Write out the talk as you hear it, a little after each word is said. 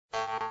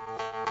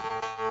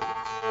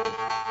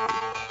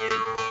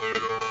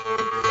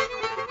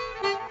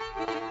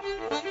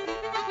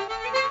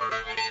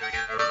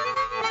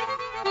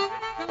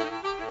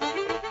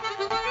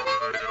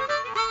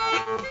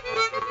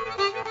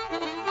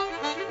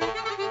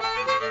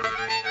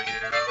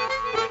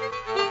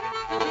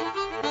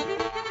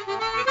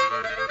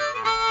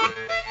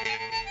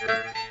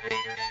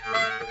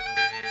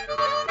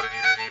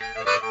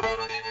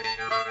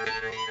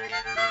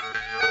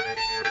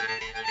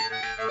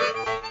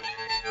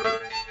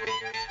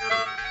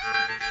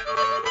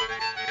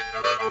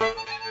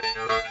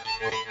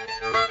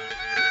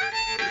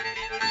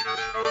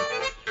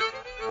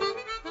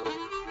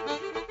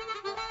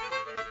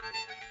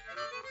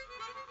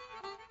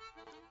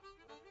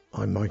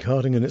Mike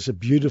Harding, and it's a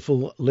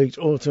beautiful late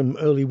autumn,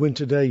 early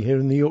winter day here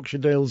in the Yorkshire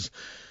Dales.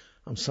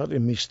 I'm sat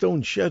in my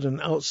stone shed, and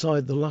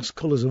outside the last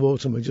colours of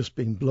autumn are just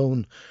being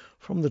blown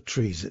from the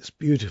trees. It's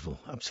beautiful,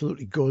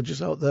 absolutely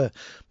gorgeous out there.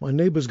 My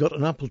neighbour's got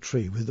an apple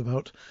tree with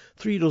about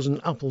 3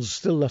 dozen apples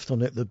still left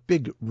on it, the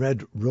big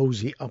red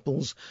rosy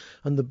apples,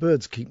 and the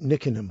birds keep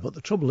nicking them. But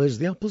the trouble is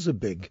the apples are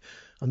big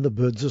and the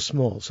birds are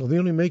small, so they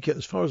only make it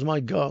as far as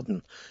my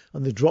garden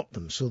and they drop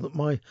them, so that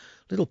my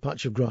little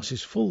patch of grass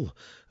is full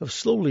of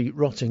slowly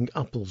rotting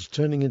apples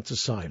turning into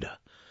cider.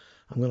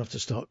 I'm going to have to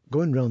start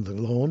going round the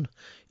lawn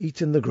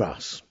eating the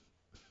grass.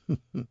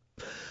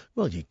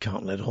 Well, you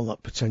can't let all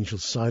that potential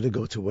cider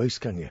go to waste,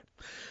 can you?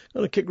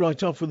 Going to kick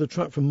right off with a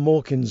track from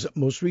Mawkin's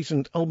most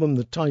recent album,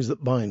 The Ties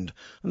That Bind,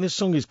 and this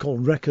song is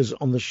called Wreckers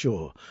on the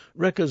Shore.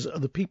 Wreckers are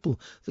the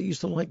people that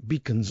used to like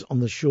beacons on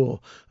the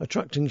shore,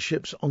 attracting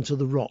ships onto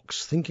the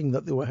rocks, thinking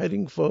that they were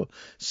heading for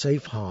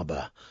safe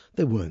harbour.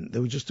 They weren't. They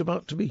were just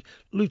about to be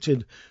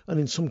looted and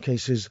in some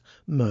cases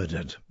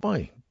murdered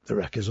by the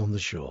wreckers on the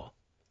shore.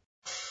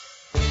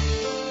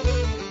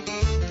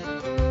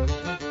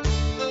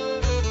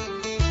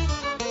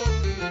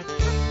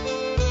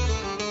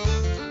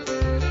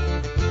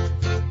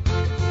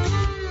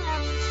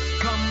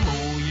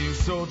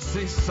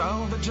 Sea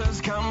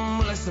salvagers, come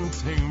listen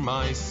to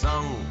my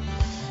song.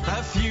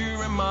 A few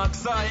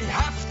remarks I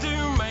have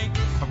to make,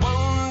 I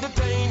won't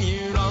detain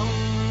you long.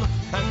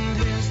 And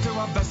here's to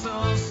our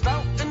vessel,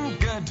 stout and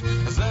good,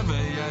 as ever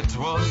yet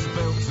was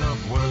built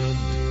of wood.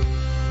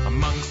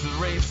 Amongst the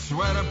reefs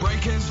where the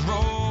breakers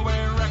roar,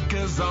 we're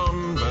wreckers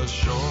on the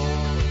shore.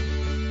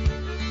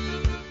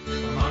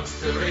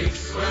 Amongst the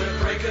reefs where the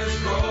breakers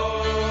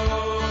roar,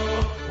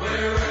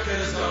 we're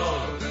wreckers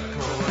on the shore.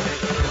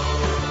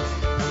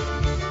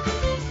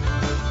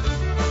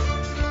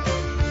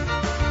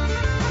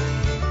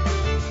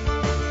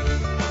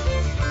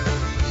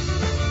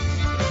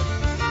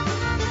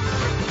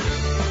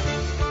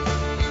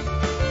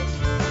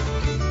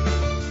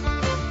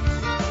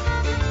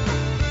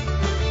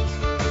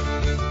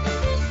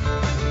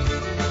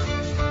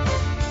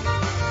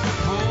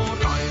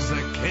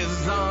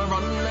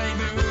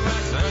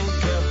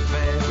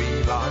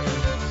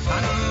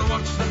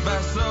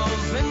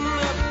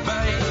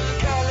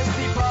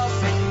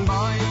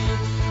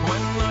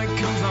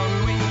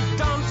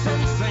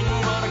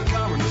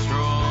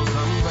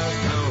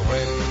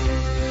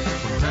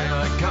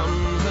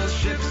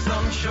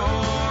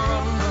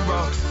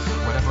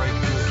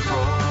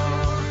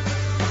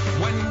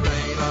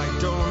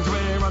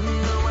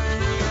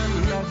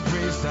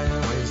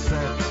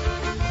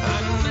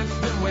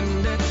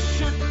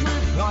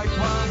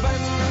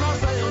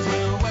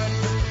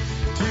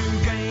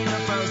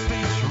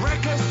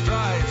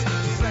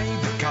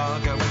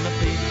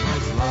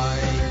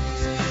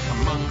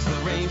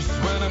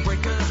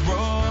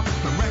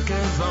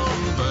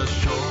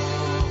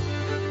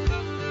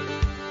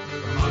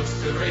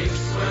 The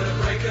reefs where the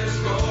breakers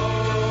roar,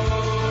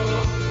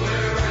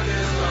 we're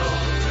wreckers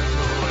on the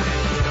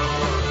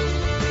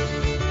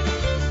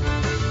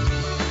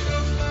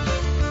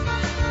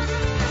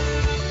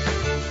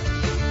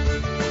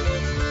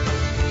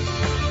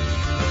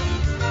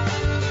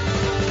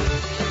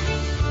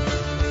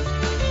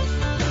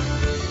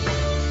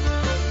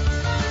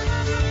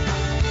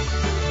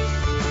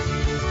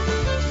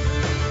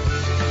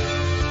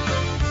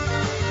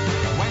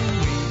When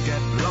we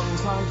get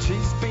alongside,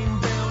 she's been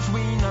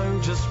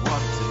just what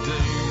to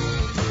do.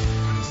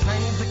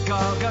 Save the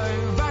cargo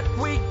that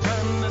we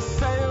can, the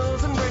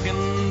sails and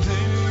rigging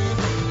too.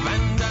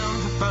 Land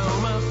down to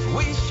Falmouth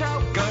we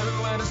shall go,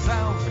 and a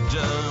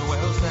salvager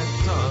will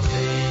set our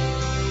sea.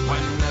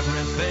 When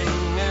everything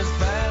is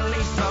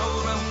fairly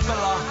sold, we'll fill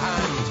our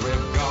hands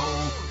with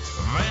gold.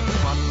 Then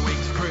 1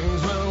 week's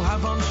cruise we'll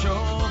have on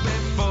shore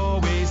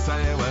before we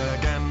sail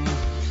again,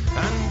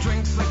 and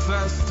drink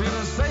success to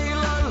the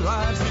sailor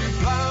lads who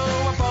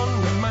plough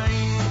upon the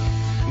main.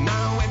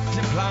 Now if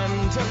you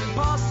plan to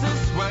pass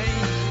this way,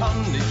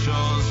 on these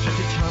shores should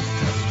you chance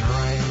to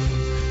stray,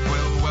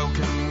 we'll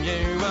welcome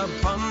you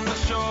upon the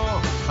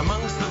shore,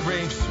 amongst the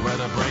reefs where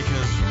the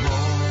breakers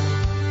roar.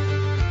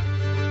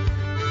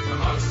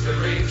 Amongst the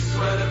reefs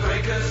where the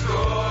breakers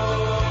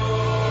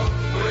roar,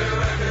 we're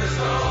wreckers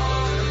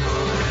on the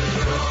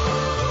shore.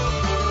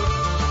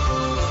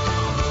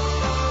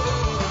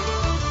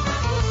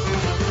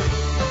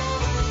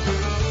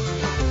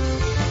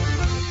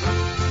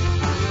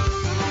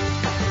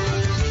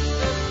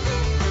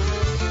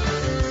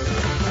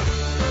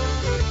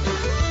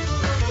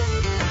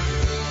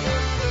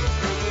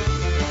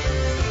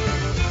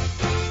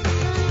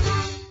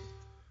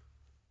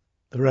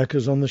 The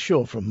Wreckers on the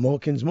Shore from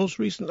Mawkin's most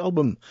recent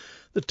album,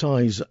 The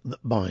Ties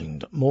That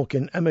Bind.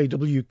 Mawkin,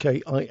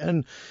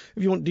 M-A-W-K-I-N.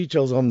 If you want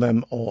details on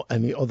them or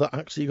any other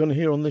acts that you're going to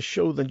hear on this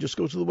show, then just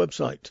go to the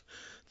website,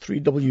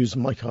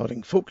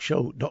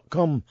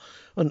 3wsmikehardingfolkshow.com,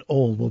 and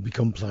all will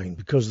become plain,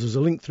 because there's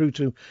a link through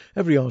to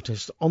every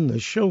artist on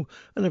this show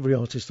and every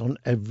artist on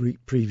every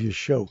previous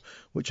show,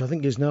 which I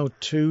think is now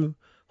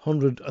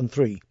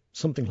 203,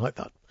 something like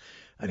that.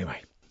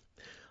 Anyway,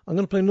 I'm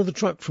going to play another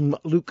track from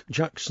Luke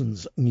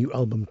Jackson's new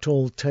album,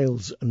 Tall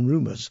Tales and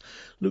Rumours.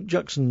 Luke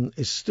Jackson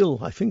is still,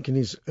 I think, in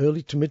his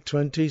early to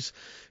mid-20s.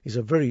 He's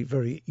a very,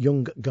 very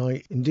young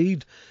guy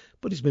indeed,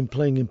 but he's been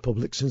playing in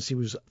public since he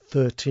was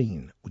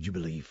 13, would you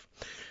believe?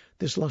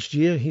 This last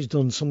year, he's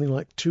done something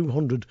like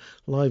 200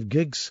 live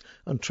gigs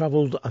and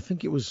travelled, I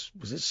think it was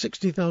it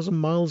 60,000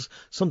 miles?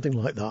 Something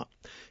like that.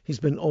 He's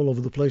been all over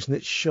the place, and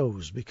it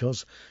shows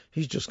because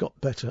he's just got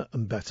better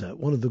and better.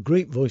 One of the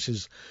great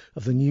voices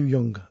of the new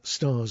young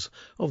stars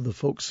of the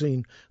folk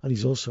scene, and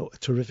he's also a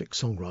terrific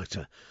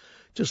songwriter.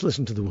 Just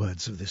listen to the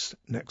words of this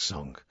next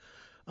song,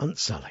 Aunt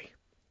Sally.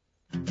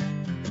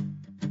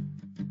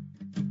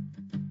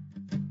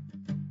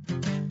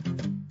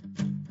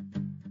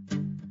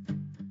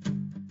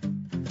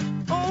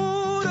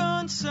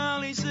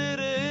 Sally's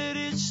head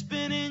is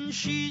spinning,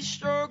 she's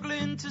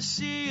struggling to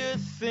see a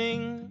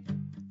thing.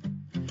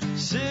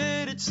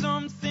 Said it's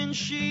something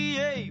she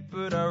ate,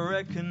 but I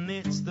reckon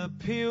it's the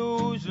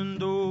pills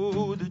and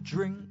all the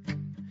drink.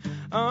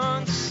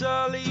 Aunt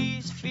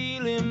Sally's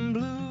feeling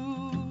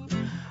blue,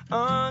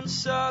 Aunt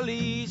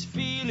Sally's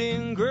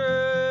feeling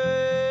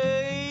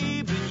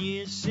grey. Been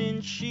years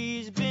since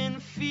she's been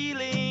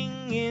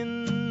feeling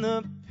in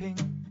the pink.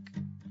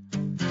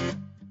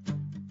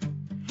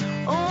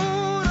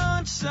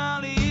 Aunt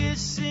Sally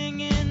is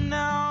singing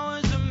now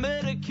as the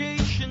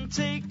medication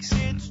takes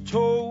its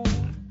toll.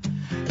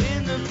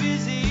 In the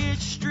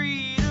busiest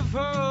street of her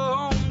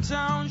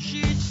hometown,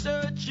 she's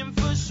searching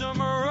for some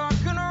rock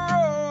and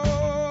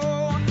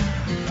roll.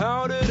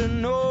 Powdered her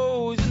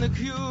nose in the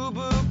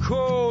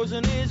cubicles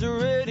and is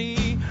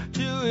ready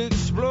to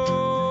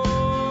explode.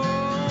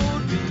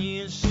 Been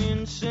years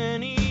since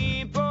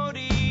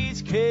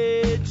anybody's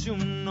cared to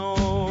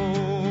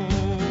know.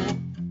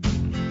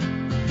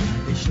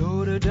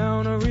 Showed her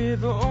down a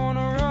river on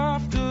a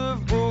raft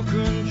of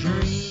broken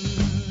dreams.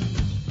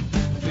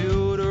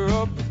 Filled her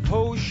up with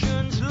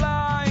potions,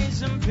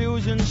 lies and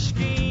pills and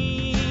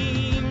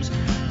schemes.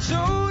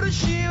 Told her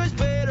she was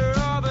better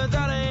off, but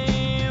that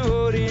ain't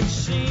what it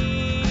seems.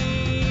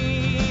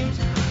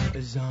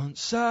 As Aunt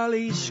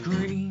Sally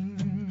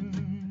screams.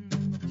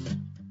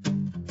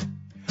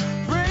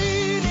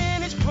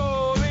 Raining is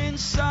pouring,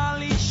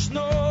 Sally's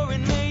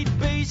snoring, made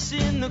base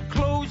in the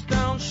closed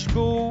down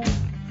school.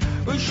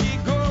 But she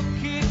got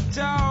kicked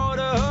out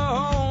of her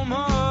home,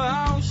 her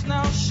house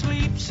now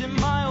sleeps in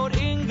my old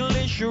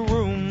English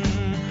room.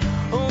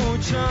 Oh,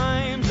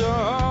 times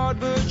are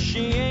hard, but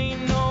she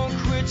ain't no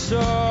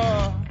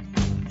quitter.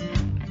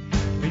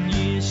 Been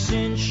years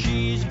since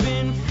she's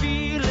been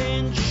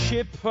feeling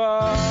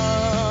chipper.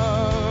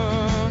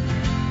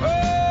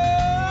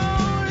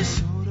 Oh, they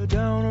sold her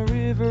down a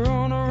river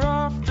on a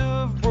raft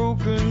of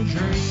broken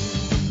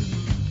dreams.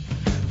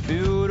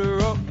 Filled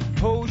her up with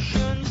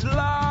potions,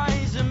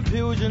 lies and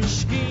pills and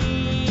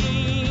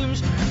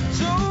schemes.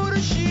 Told her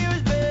she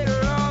was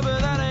better off, but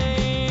that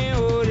ain't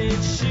what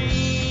it seems.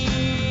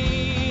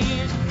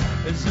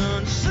 As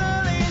Aunt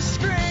Sally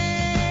screams,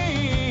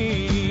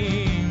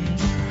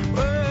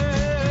 well,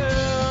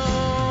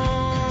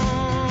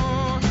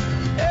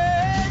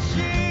 as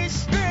she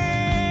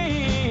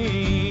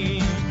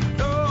screams,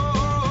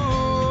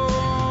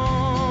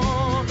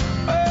 oh,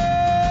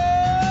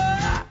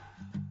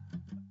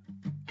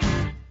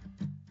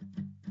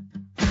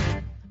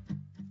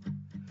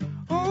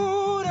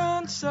 Old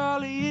Aunt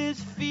Sally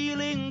is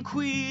feeling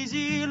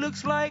queasy,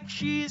 looks like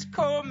she's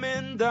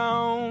coming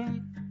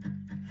down.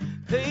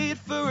 Paid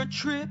for a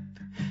trip,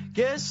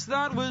 guess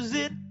that was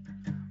it.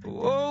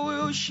 What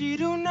will she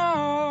do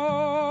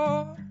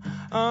now?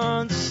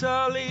 Aunt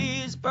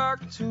Sally's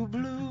back to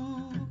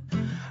blue,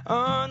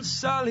 Aunt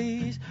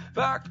Sally's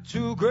back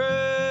to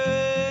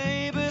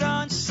grey. But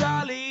Aunt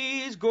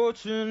Sally's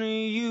gotten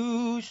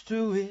used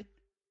to it.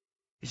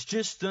 It's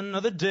just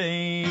another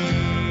day.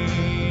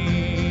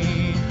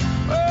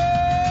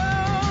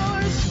 Oh,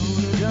 they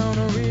sold her down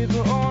a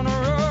river on a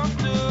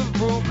raft of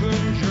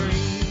broken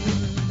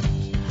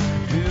dreams.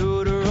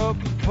 Filled her up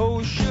with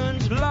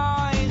potions,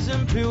 lies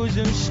and pills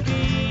and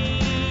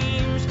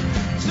schemes.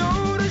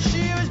 Told her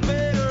she was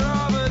better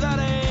off, but that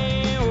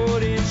ain't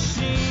what it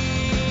seems.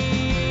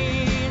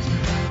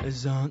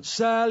 As Aunt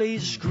Sally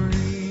screams,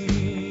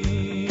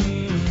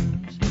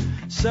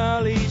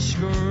 Sally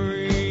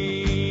screams,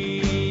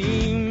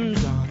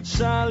 Aunt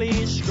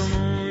Sally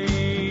screams.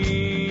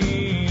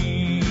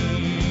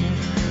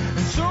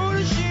 And told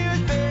her she was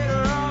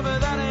better off, but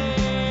that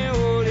ain't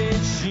what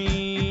it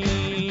seems.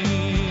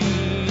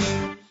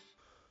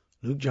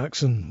 Luke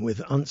Jackson with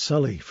Aunt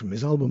Sally from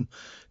his album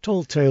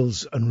Tall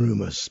Tales and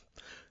Rumours.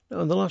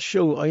 Now, in the last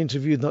show, I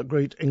interviewed that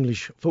great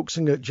English folk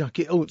singer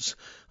Jackie Oates,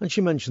 and she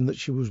mentioned that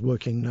she was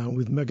working now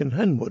with Megan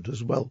Henwood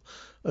as well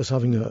as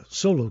having a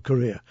solo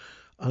career.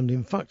 And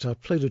in fact, I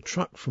played a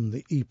track from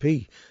the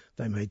EP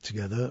they made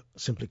together,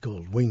 simply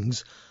called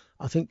Wings,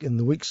 I think in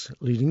the weeks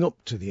leading up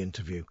to the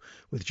interview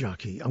with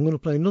Jackie. I'm going to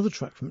play another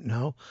track from it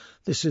now.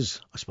 This is,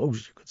 I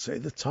suppose you could say,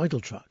 the title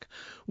track,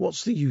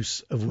 What's the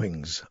Use of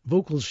Wings?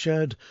 Vocals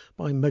shared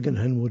by Megan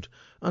Henwood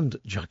and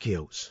Jackie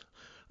Oates.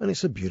 And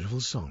it's a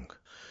beautiful song.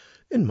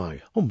 in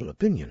my humble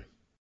opinion.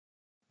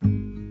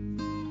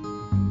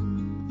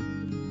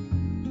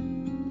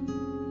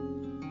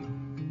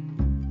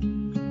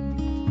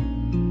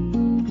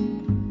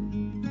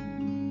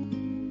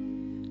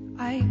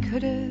 I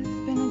could have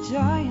been a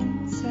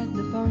giant, said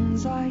the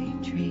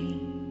bonsai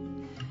tree,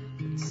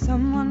 but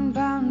someone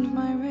bound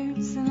my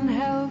roots and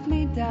held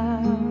me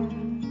down.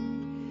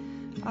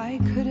 I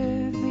could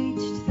have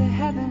reached the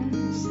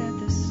heavens, said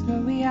the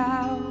snowy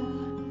owl,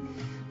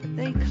 but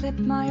they clipped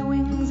my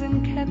wings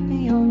and kept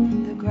me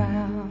on the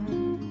ground.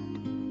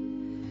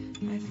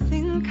 I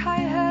think I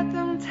heard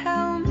them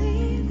tell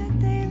me that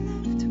they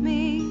loved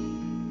me,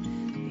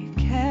 they'd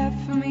care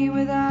for me,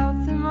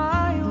 without them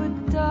I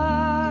would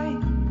die.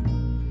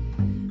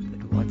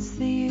 But what's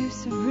the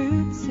use of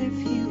roots if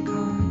you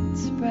can't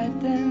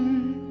spread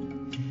them?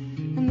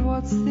 And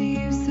what's the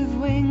use of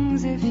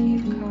wings if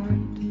you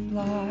can't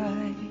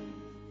fly?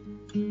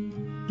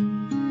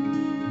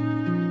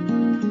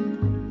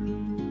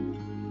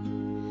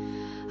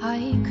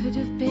 I could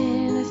have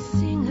been a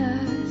singer,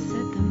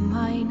 said the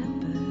minor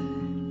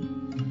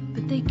bird,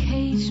 but they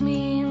caged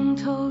me and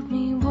told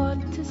me what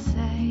to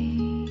say.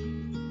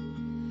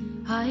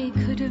 I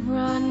could have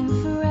run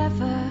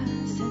forever,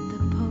 said the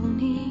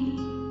pony,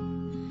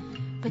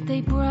 but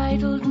they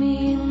bridled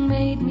me and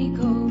made me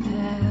go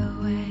their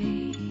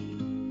way.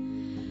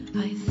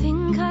 I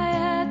think I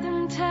heard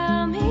them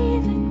tell me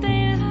that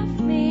they loved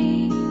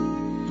me,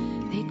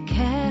 they'd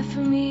care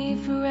for me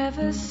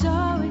forever,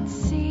 so it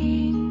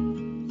seems.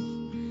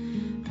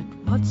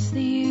 What's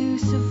the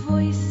use of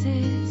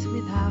voices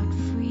without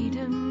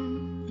freedom?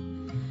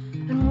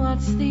 And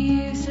what's the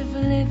use of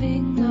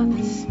living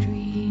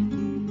upstream?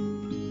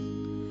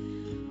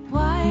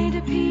 Why do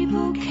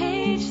people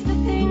cage the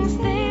things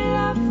they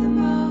love the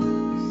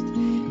most?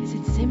 Is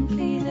it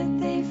simply that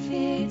they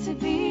fear to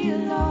be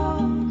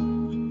alone?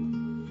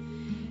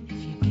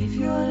 If you give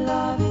your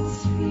love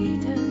its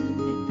freedom,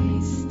 it may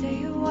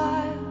stay a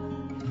while.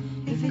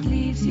 If it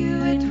leaves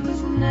you, it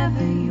was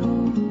never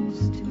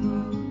yours to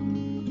own.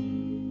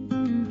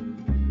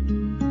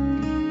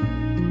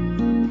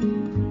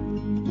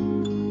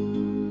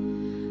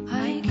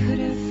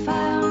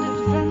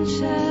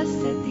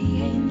 Said the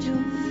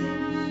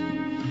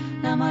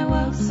angelfish, now my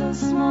world's so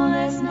small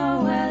there's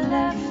nowhere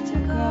left to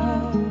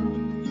go.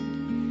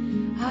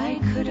 I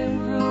could have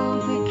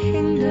ruled the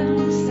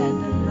kingdom, said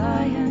the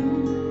lion,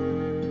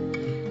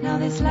 now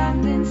this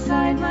land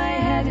inside my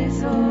head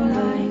is all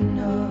I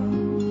know.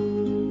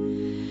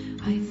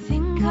 I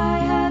think I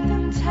heard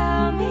them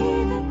tell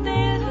me that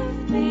they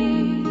loved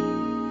me,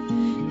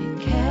 they'd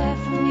care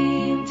for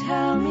me and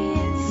tell me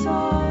it's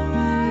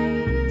alright.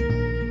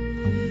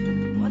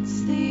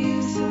 What's the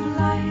use of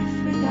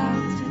life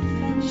without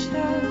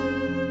adventure?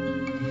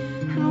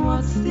 And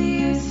what's the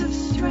use of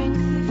strength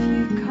if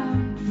you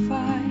can't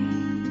fight?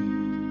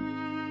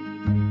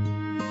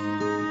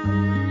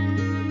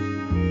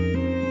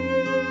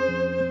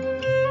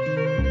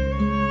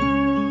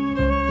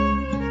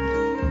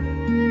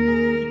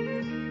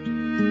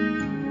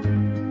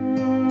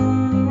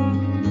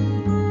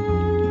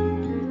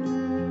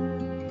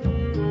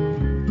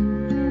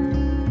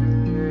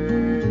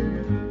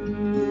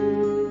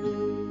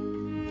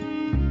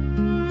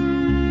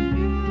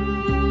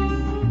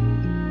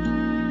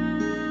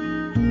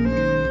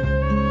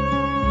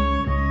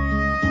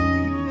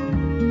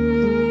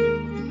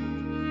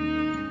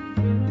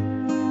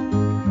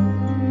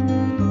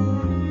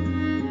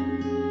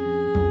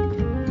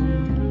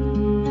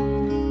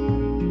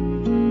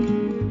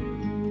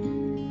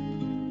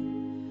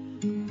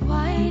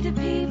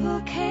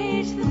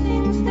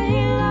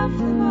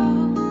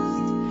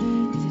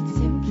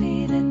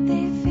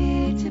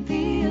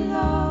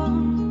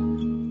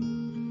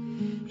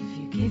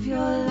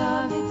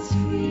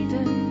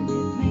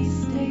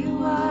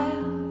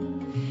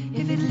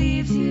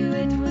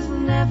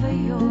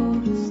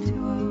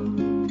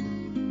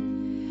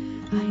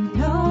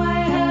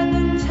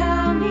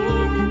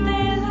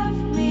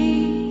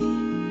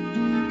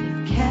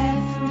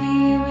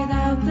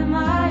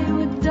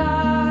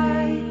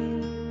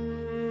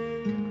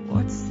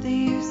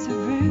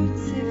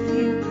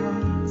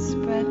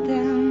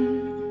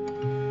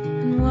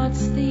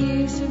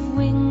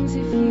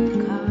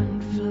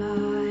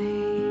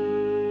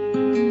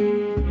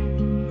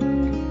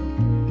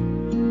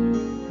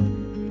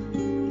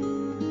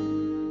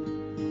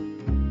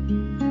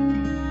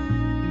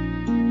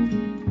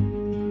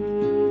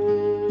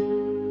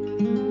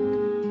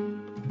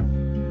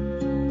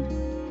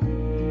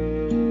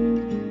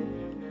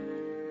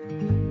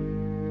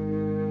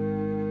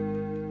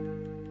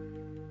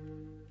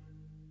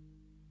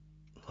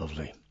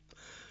 Lovely.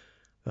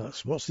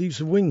 That's What's the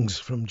Use of Wings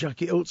from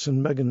Jackie Oates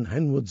and Megan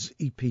Henwood's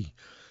EP,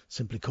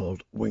 simply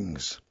called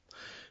Wings.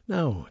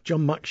 Now,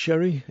 John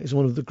McSherry is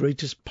one of the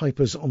greatest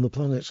pipers on the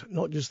planet.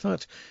 Not just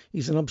that,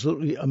 he's an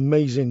absolutely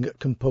amazing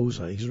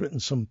composer. He's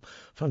written some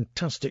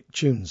fantastic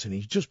tunes, and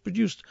he's just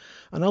produced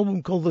an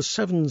album called The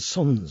Seven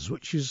Sons,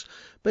 which is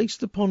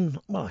based upon,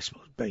 well, I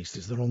suppose based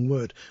is the wrong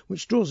word,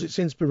 which draws its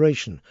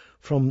inspiration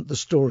from the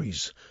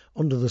stories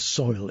under the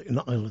soil in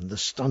Ireland, the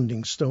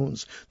standing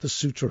stones, the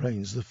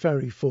souterrains, the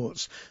fairy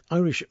forts.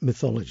 Irish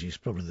mythology is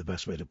probably the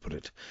best way to put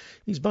it.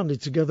 He's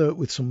banded together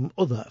with some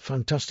other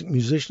fantastic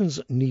musicians.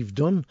 Niamh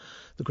Dunn,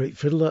 the great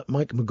fiddler,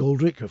 Mike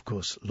McGoldrick, of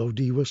course, low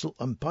D whistle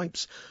and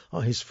pipes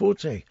are his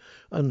forte,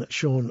 and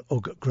Sean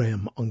Ugg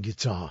Graham on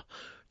guitar.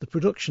 The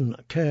production,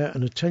 care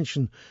and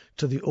attention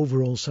to the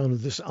overall sound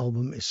of this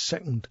album is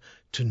second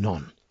to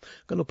none. I'm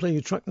going to play you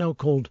a track now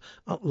called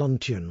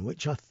Atlantean,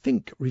 which I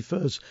think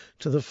refers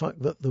to the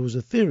fact that there was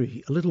a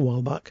theory a little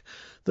while back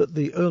that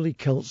the early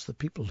Celts, the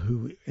people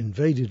who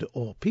invaded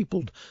or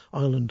peopled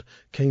Ireland,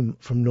 came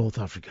from North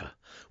Africa.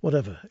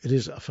 Whatever, it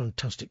is a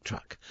fantastic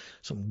track.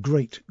 Some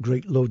great,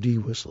 great low D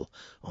whistle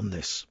on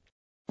this.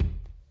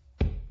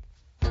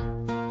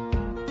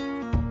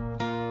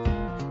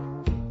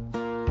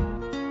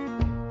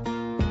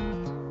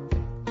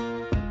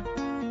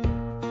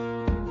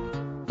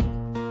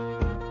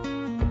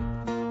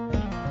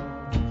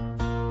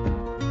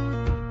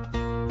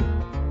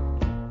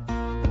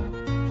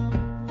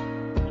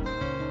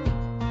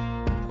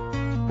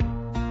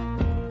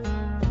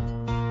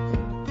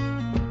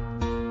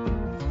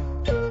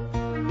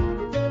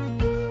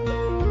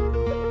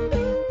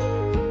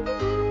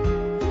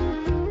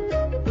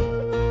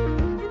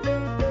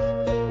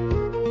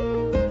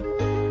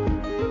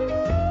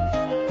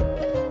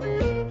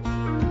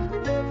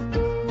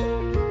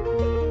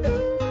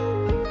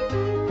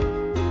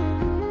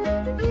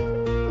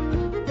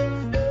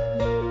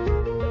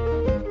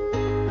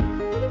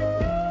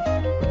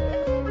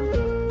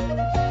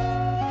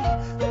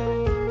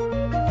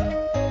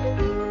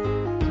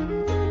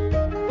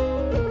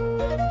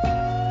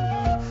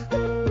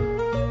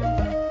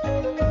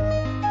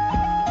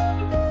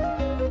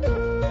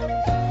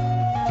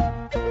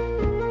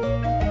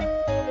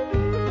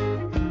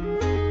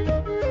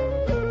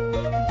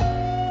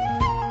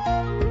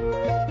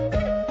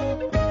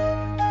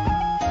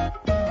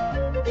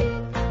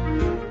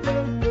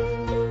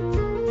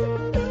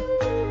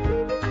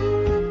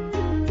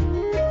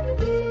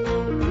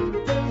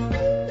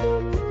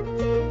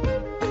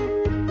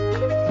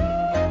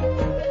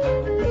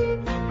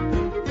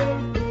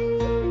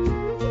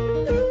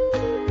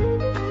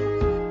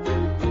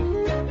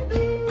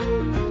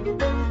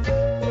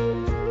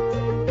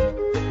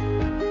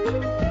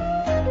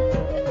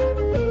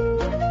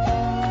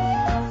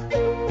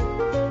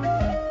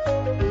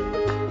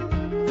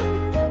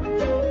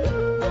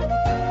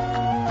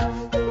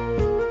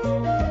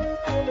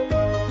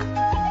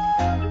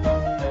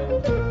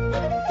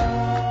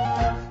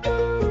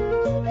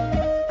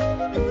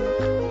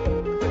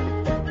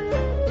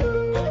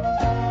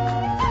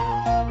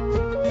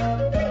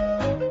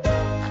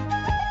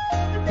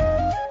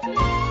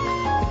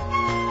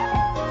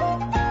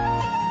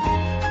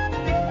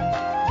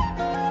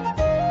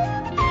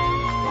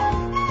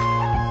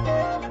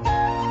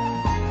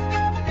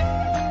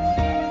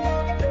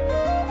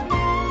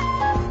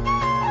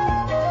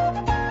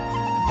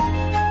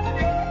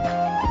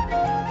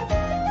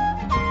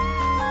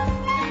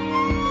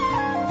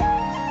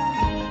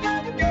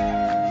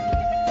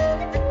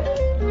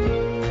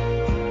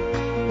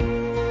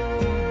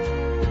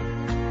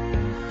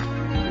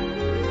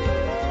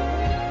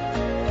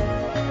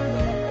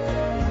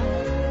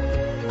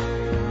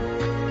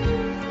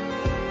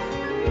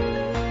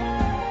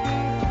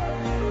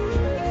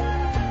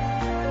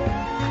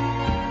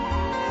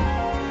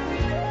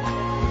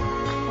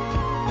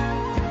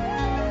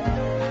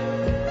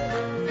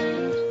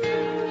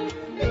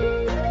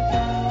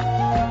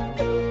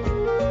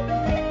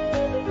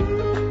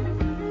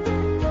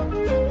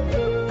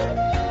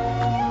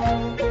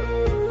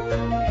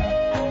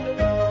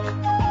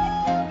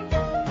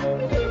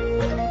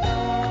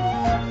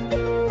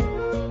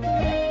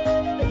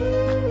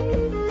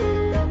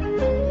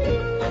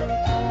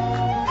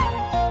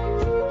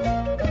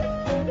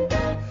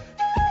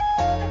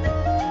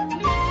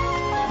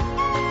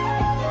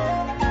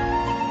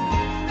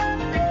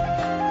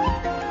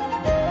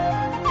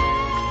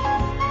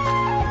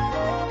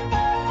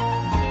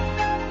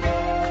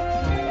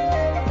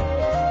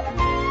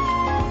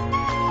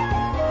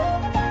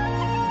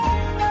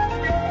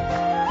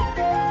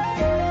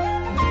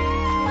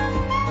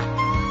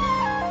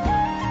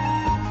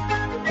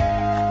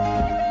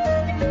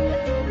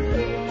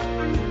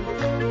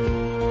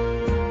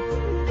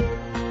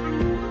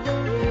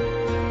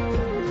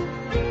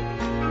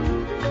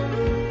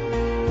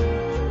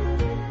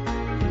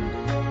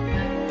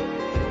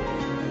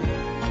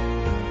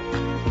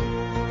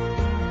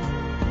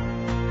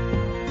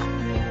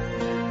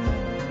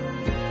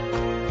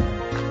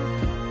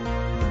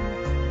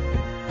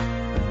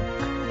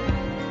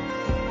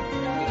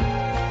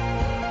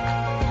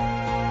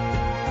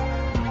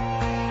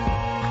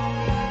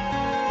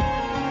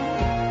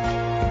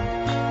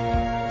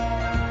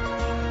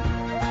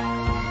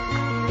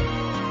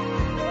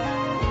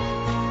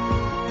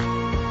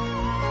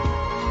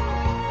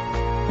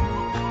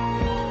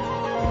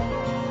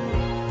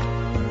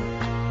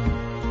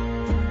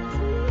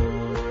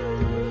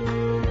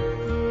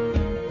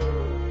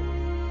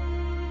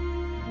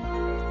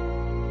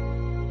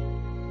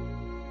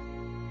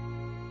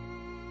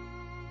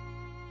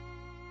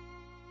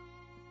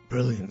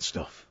 brilliant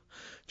stuff.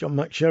 John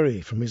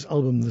McSherry from his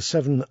album The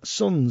Seven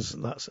Suns,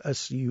 that's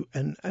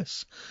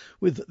S-U-N-S,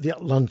 with The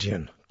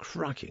Atlantean.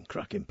 Cracking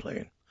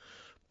playing.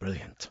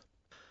 Brilliant.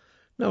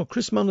 Now,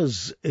 Chris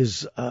Manners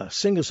is a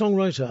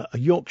singer-songwriter, a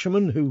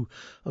Yorkshireman who,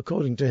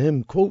 according to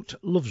him, quote,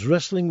 loves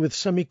wrestling with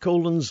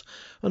semicolons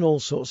and all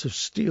sorts of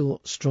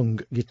steel-strung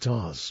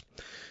guitars.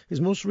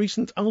 His most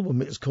recent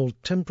album is called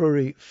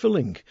Temporary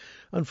Filling,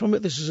 and from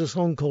it this is a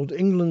song called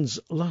England's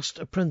Last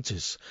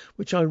Apprentice,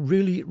 which I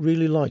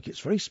really like. It's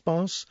very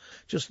sparse,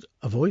 just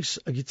a voice,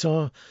 a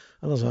guitar,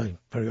 and as I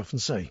very often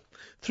say,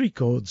 3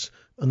 chords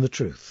and the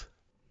truth.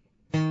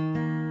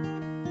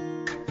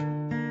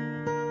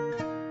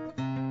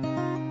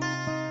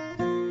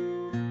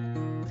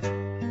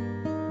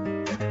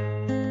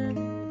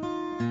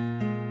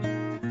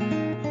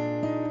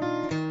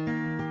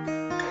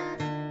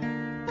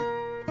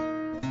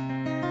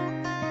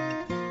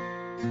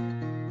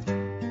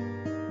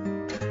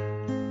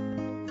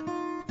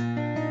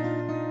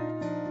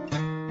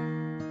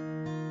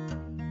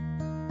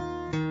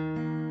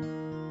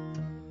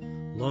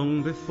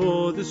 Long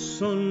before the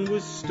sun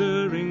was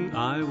stirring,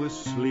 I was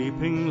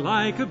sleeping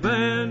like a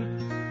bear,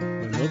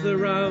 when mother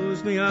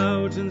roused me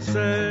out and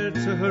said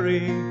to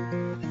hurry.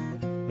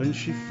 And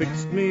she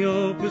fixed me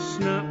up a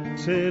snap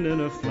tin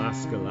and a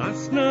flask of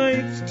last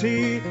night's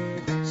tea,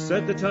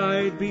 said that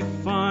I'd be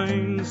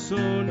fine,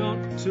 so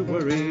not to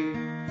worry.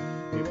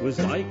 It was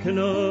like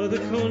another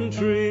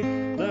country,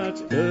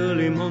 that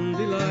early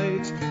Monday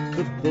light,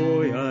 the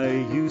boy I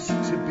used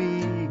to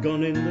be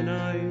gone in the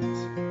night.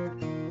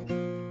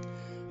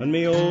 And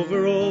me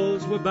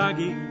overalls were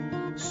baggy,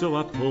 so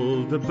I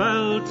pulled the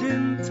belt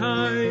in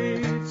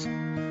tight.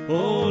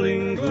 All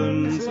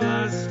England's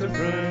last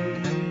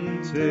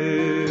apprentice.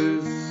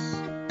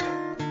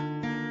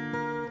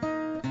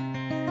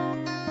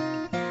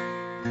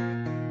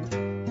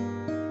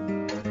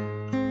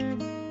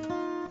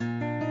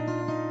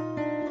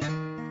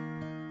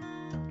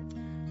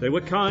 They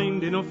were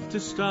kind enough to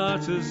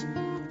start us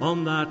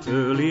on that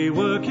early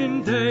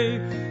working day,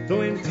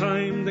 though in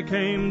time there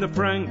came the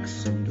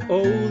pranks and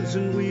oaths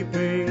and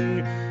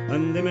weeping,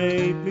 and they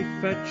made me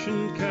fetch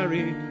and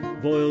carry,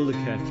 boil the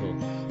kettle,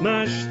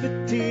 mash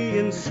the tea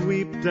and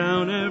sweep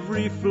down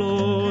every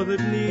floor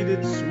that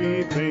needed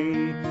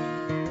sweeping.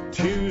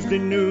 Tuesday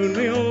noon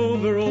my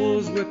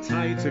overalls were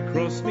tight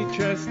across me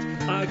chest,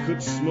 I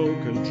could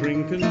smoke and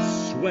drink and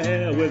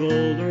swear with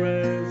all the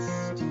rest.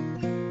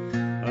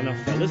 And I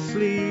fell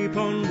asleep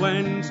on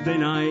Wednesday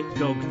night,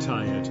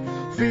 dog-tired,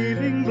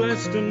 feeling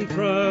blessed and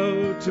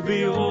proud to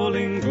be all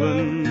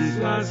England's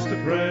last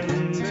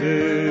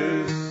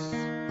apprentice.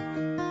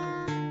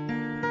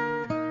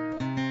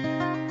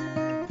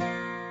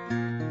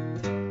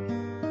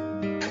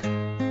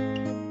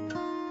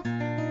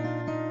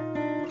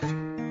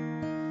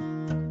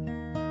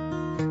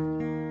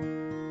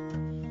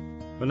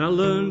 And I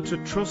learned to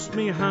trust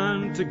me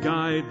hand to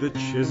guide the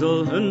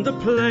chisel and the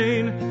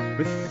plane,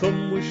 with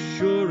thumb was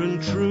sure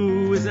and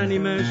true as any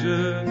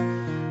measure.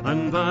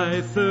 And by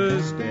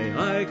Thursday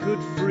I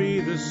could free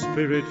the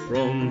spirit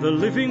from the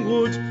living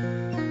wood,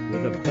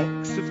 with a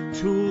box of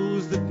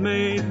tools that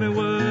made my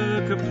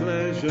work a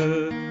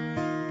pleasure.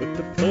 But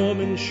the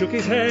foreman shook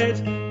his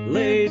head,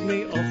 laid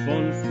me off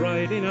on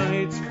Friday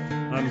night.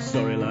 I'm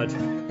sorry lad,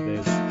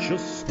 there's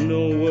just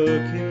no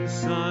work in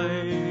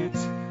sight.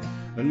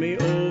 And me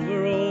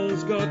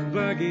overalls got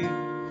baggy,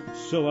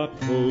 so I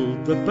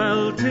pulled the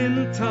belt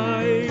in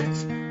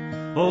tight.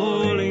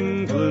 All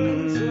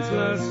England's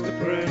last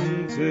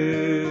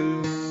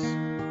apprentice.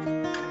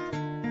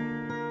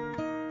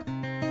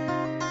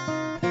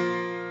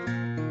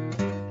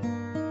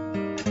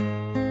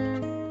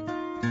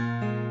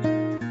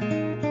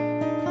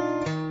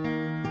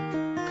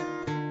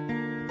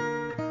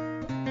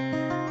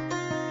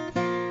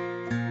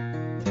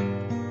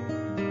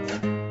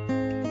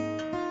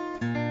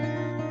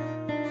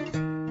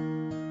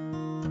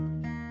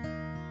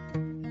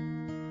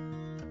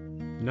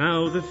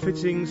 Now the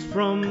fittings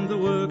from the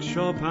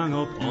workshop hang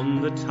up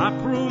on the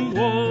taproom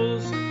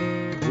walls.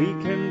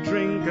 Weekend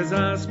drinkers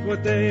ask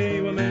what they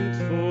were meant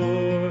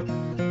for,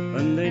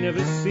 and they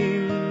never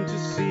seem to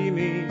see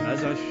me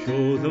as I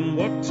show them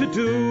what to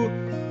do.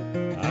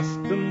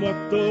 Ask them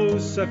what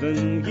those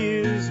 7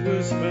 years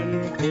were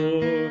spent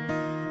for.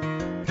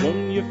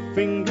 Run your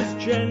fingers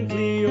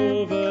gently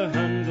over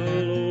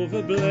handle,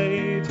 over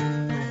blade.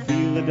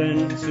 Feel the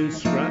dents and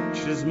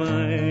scratches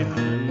my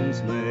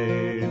hands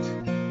made.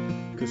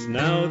 'Cause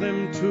now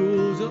them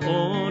tools are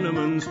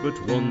ornaments, but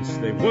once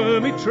they were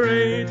me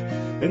trade,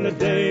 in the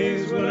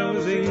days when I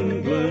was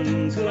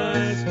England's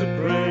last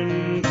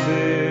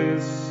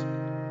apprentice.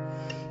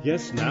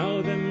 Yes,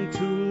 now them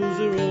tools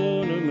are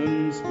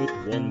ornaments, but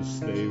once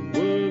they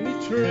were me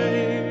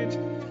trade,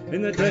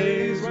 in the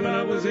days when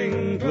I was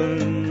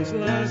England's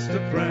last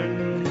apprentice.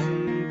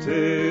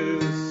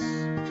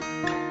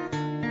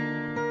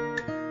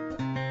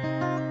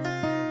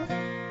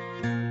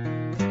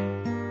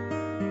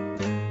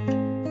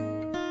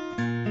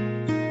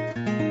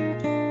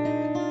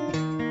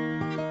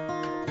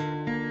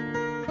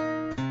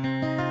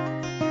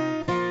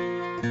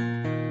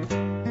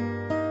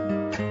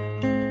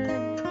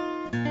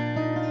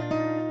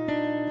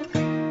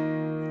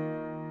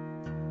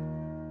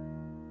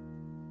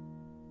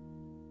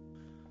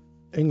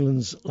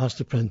 Man's Last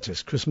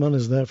Apprentice. Chris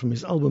Manners there from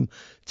his album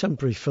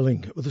Temporary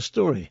Filling, with a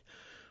story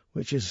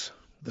which is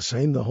the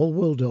same the whole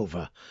world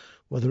over,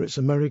 whether it's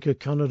America,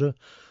 Canada,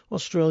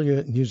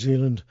 Australia, New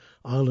Zealand,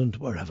 Ireland,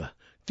 wherever.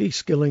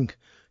 De-skilling,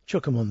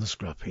 chuck 'em on the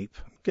scrap heap,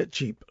 get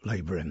cheap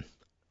labour in.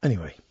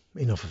 Anyway,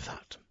 enough of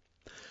that.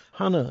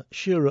 Hannah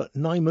Shearer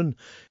Nyman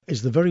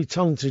is the very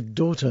talented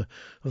daughter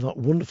of that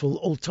wonderful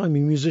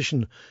old-timey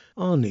musician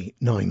Arnie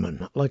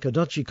Nyman. Like her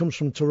dad, she comes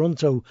from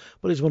Toronto,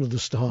 but is one of the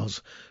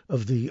stars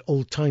of the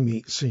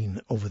old-timey scene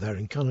over there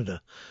in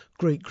Canada.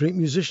 Great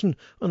musician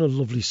and a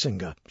lovely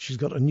singer. She's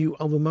got a new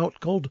album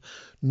out called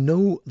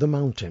Know the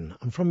Mountain,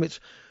 and from it,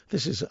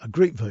 this is a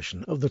great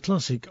version of the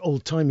classic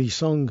old-timey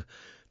song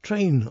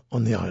Train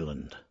on the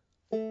Island.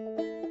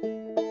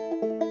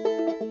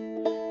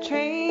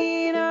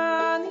 Train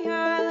on the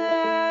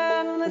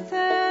island,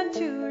 listen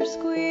to her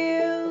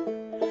squeal.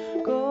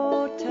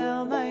 Go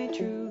tell my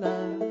true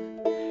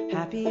love,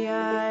 happy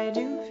I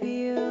do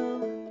feel.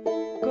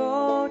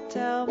 Go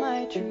tell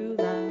my true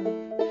love,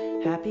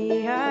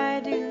 happy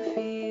I do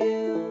feel.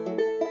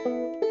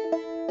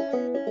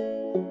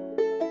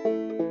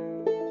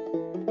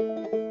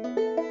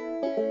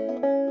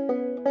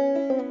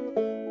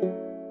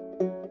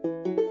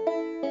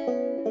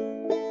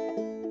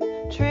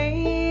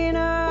 Train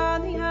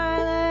on the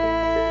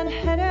island,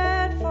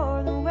 headed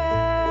for the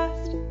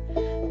west.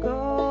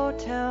 Go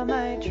tell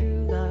my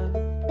true love,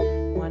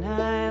 one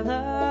I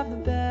love the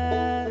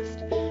best.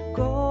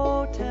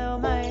 Go tell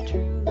my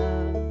true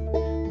love,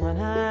 one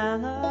I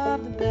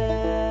love the best.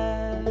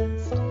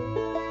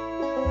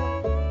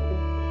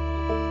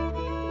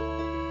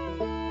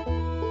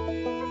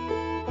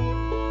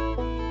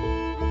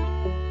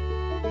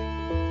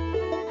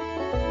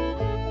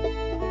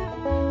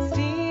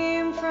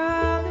 Steam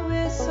from the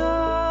whistle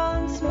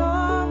and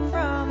smoke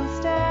from the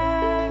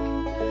stack.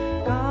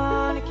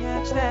 Gonna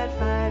catch that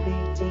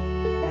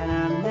 518 and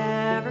I'm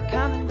never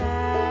coming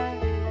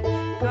back.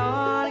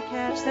 Gonna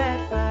catch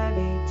that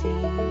 518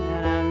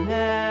 and I'm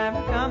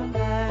never coming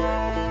back.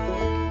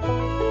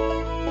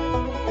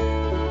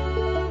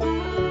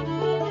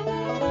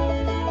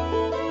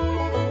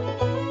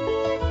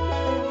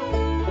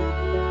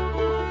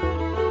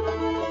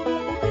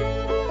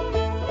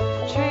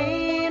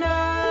 Train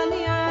on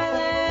the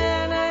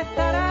island, I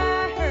thought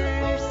I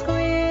heard her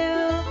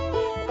squeal.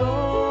 Go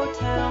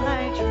tell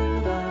my true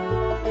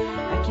love,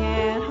 I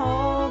can't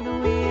hold the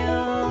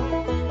wheel.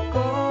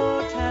 Go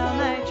tell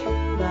my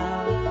true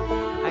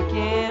love, I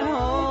can't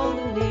hold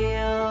the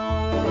wheel.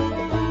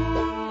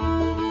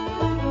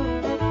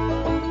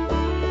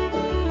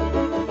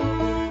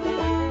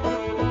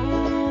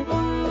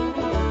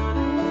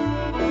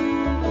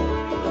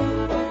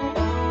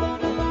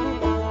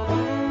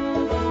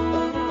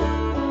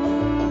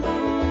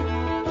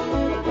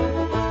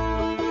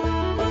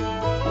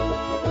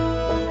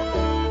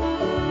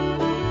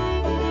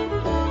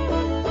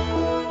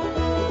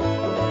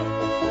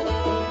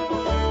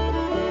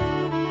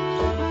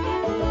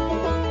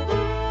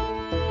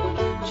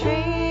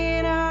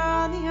 Train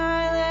on the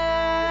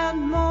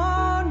island,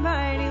 moan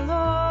mighty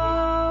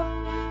low.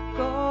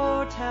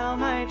 Go tell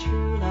my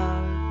true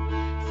love,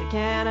 sick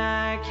and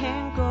I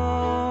can't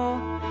go.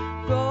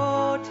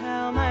 Go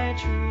tell my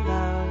true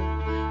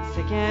love,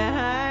 sick and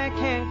I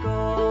can't go.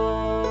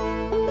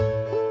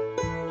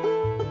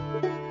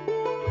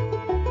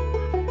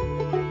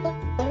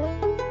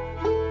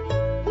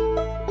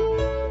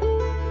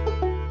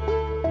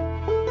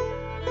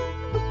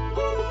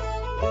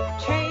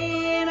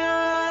 Train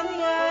on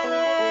the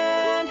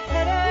island,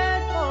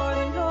 headed for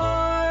the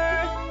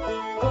north.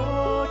 Go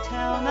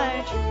tell my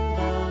true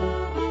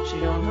love, she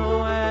don't know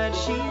what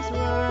she's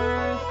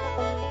worth.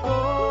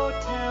 Go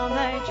tell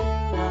my true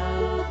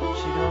love,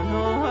 she don't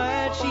know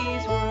what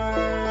she's worth.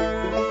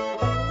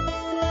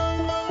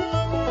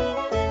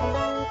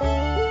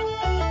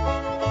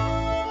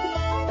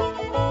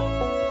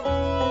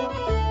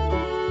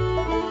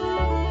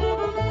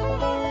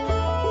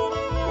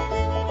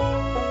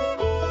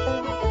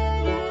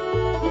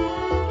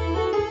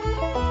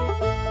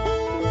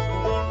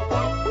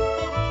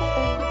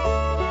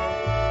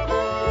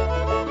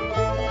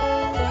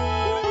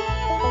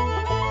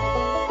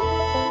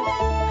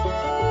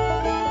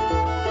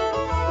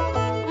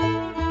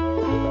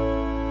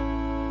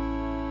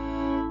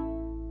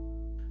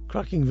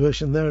 Cracking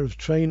version there of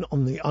Train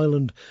on the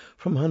Island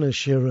from Hannah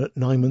Shearer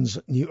Nyman's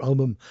new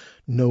album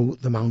Know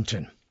the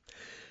Mountain.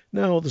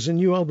 Now, there's a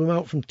new album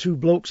out from two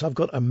blokes I've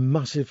got a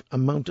massive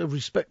amount of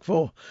respect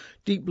for.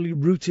 Deeply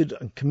rooted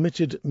and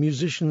committed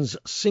musicians,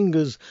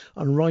 singers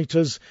and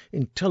writers,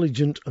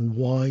 intelligent and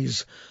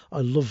wise. I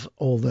love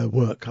all their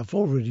work. I've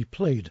already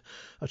played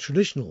a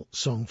traditional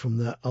song from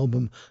their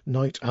album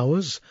Night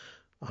Hours.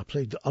 I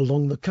played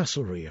Along the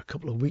Castlereagh a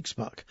couple of weeks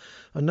back.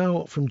 And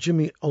now from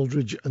Jimmy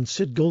Aldridge and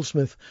Sid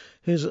Goldsmith,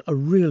 here's a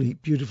really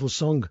beautiful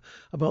song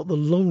about the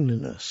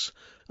loneliness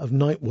of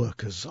night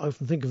workers. I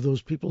often think of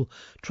those people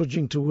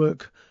trudging to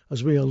work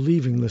as we are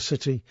leaving the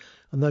city,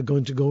 and they're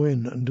going to go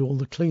in and do all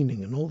the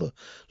cleaning and all the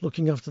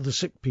looking after the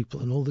sick people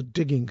and all the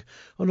digging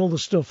and all the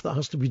stuff that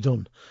has to be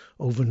done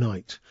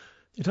overnight.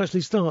 It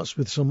actually starts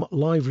with some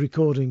live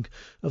recording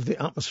of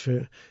the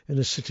atmosphere in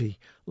a city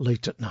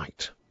late at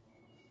night.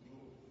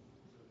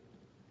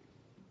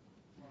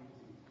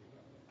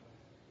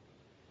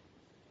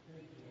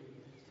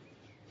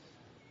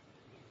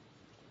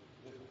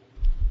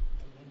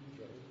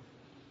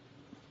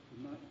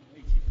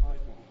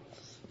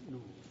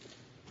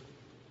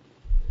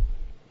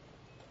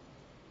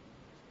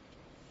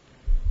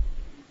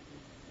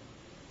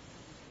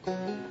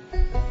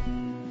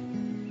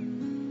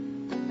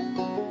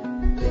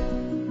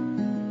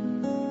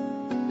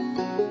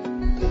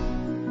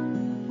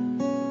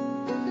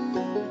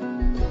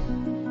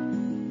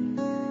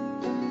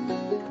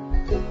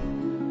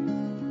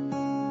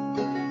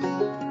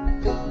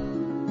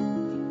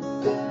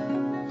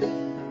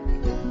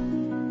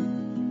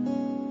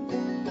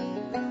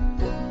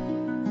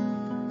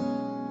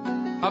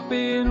 I've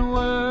been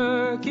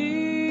working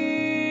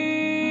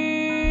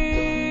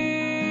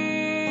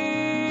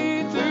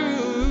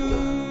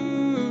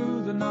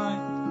through the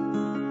night.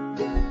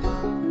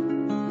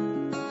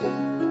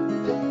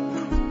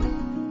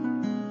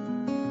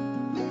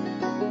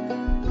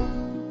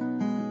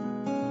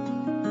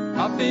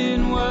 I've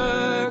been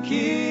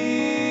working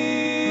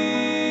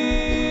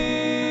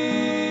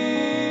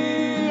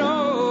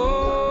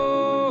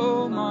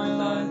all my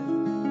life.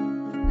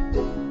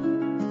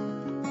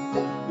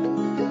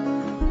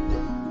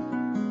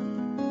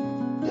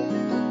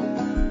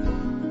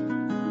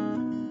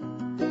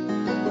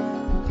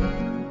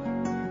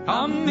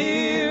 I'm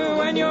here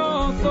when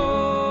your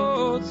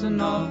thoughts are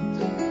not.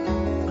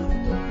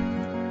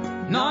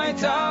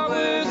 Night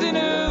hours in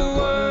a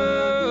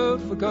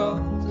world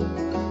forgot.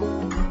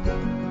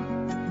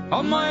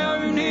 On my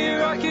own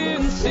here I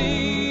can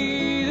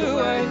see the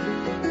way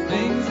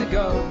things are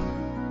going.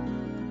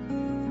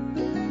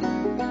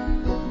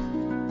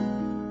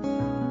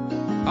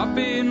 I've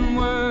been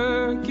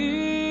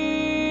working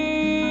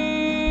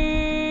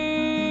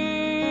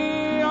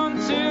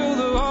until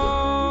the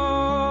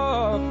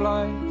half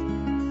light.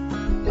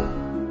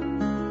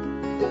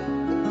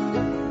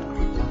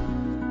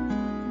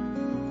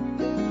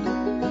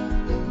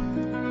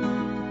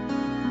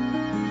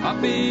 I've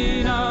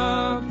been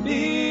up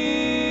here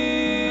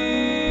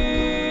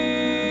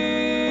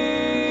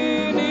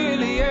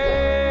nearly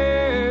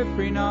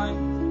every night,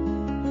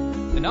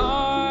 an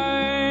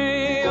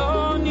eye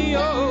on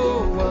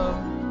your world.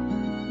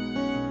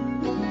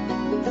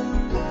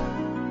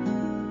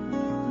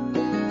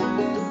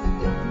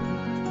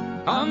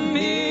 I'm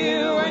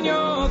here when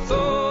your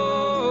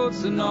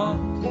thoughts are not.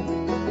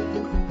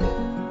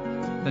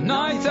 The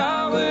night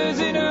hours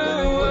in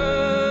a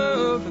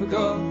world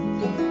forgot.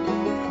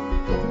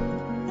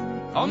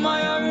 On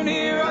my own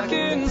here I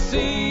can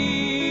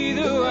see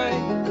the way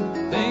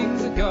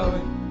things are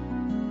going.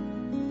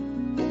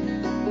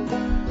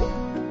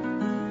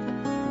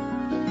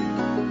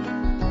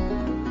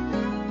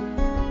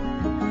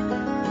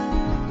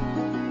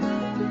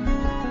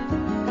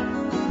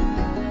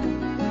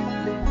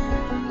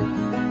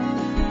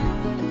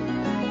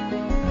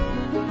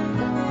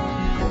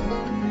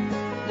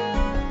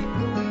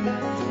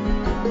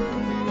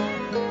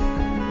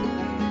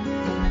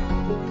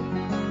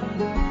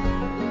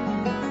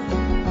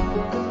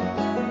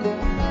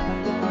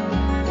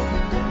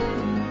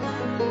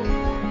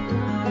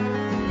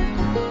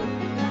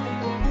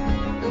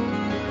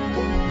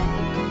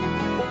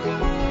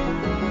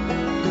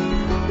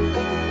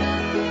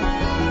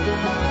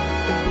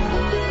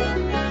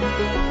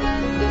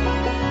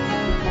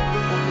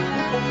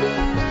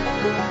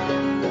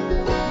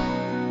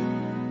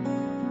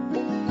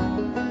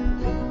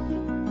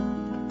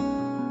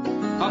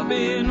 I've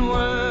been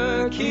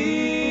working,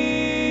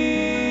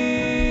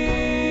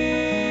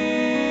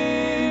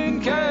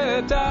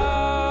 kept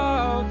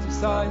out of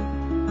sight.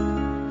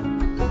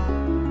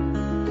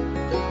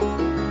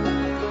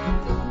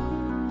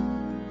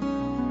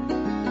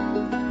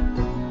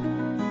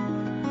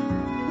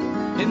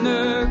 In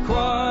the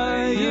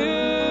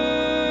quiet,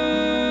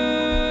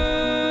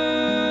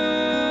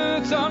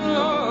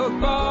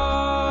 unlocked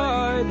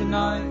by the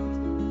night,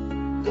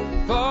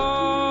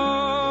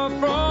 far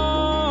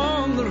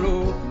from the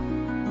road.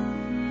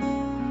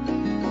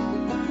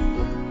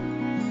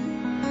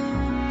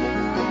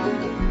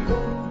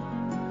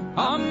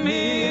 I'm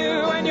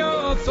here when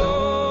your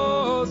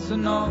thoughts are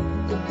not.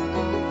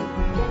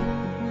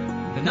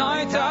 The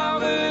night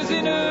hours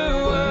in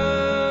a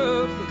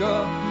world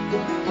forgot.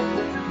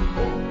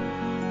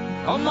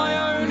 On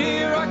my own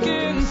here I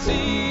can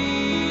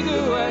see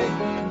the way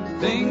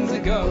things are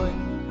going.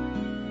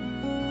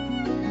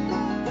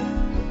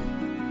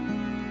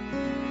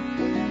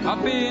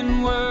 I've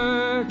been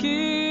working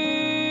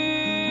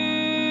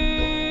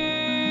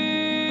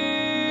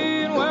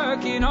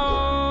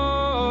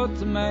hard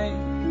to make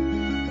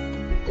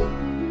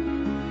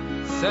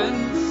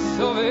sense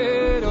of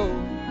it all.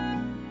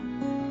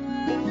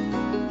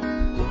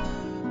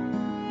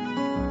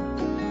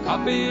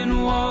 I've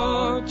been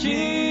watching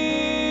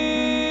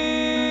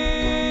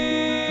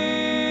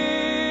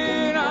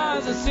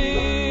as the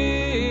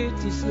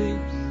city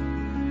sleeps.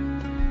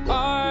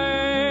 I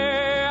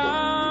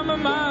am a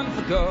man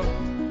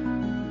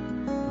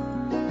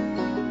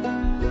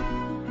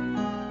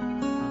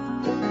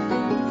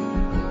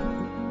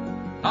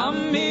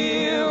I'm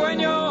here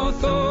when your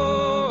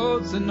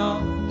thoughts are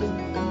not.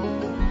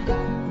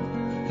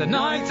 The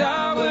night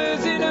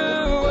hours in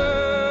a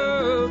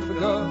world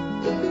forgot.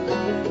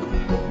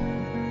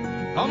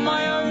 On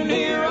my own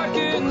here I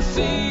can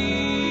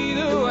see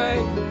the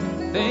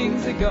way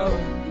things are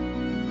going.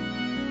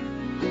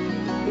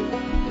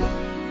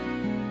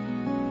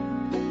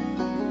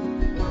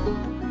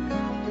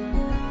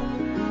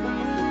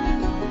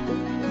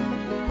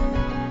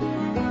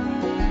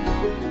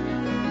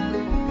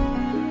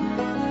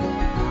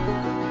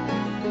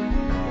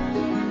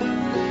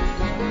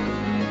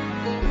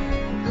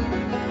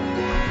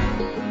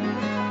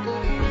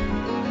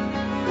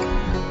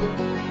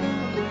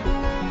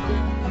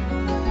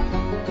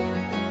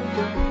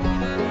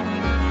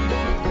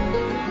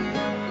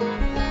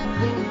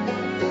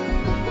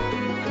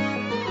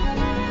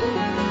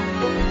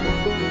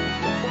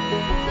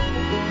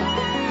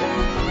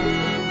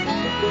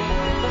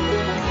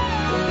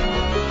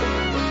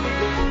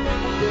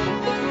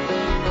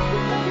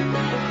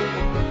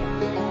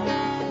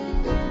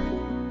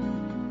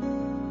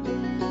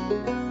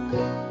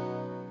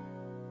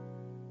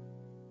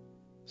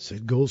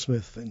 Sid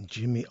Goldsmith and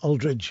Jimmy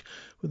Aldridge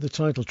with the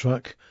title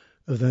track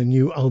of their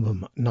new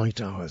album,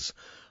 Night Hours.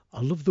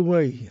 I love the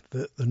way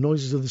that the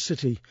noises of the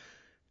city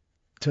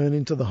turn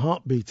into the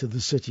heartbeat of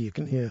the city. You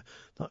can hear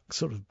that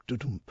sort of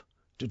dudump,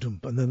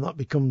 dudump, and then that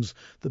becomes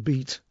the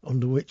beat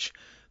under which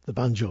the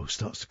banjo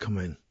starts to come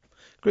in.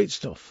 Great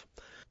stuff.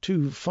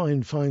 Two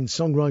fine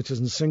songwriters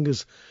and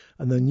singers,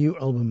 and their new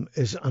album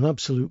is an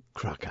absolute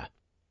cracker.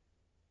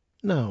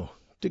 Now,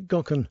 Dick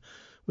Gaughan,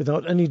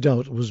 without any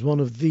doubt, was one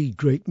of the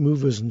great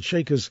movers and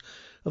shakers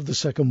of the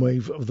second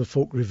wave of the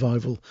folk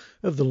revival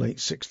of the late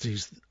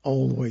 60s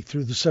all the way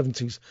through the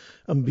 70s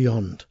and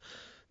beyond.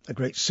 A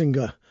great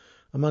singer,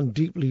 a man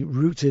deeply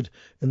rooted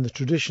in the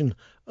tradition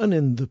and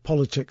in the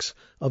politics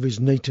of his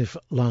native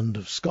land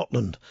of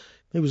Scotland.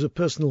 He was a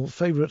personal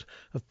favourite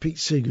of Pete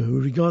Seeger,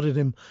 who regarded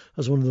him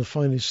as one of the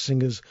finest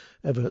singers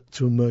ever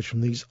to emerge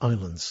from these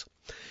islands.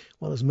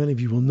 Well, as many of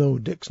you will know,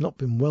 Dick's not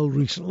been well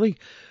recently,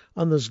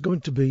 and there's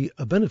going to be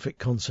a benefit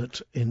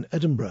concert in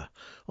Edinburgh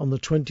on the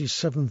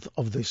 27th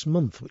of this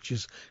month, which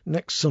is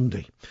next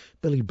Sunday.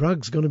 Billy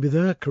Bragg's going to be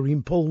there,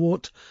 Kareem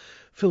Polwart,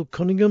 Phil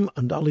Cunningham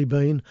and Ali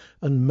Bain,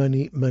 and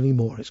many, many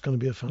more. It's going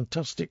to be a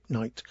fantastic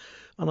night,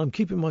 and I'm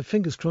keeping my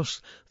fingers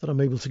crossed that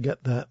I'm able to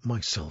get there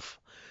myself.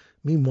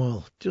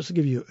 Meanwhile, just to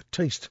give you a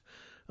taste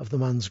of the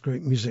man's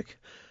great music,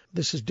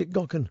 this is Dick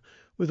Gaughan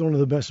with one of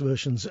the best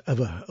versions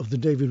ever of the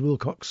David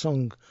Wilcox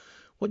song,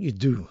 What You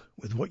Do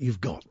With What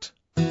You've Got.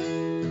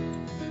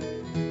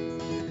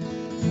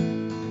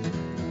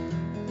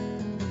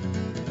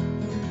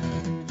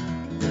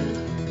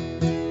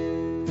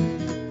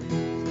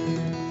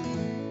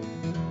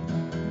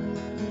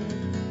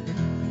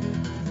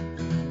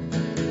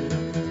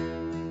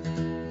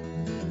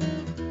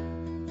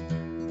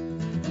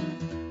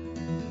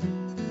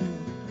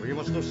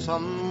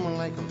 Someone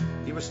like him,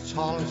 he was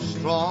tall and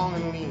strong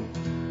and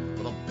lean,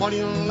 with a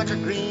body like a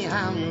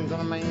greyhound and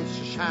a mind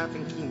so sharp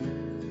and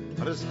keen.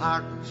 But his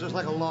heart was just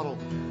like a laurel,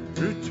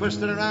 grew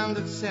twisted around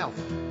itself,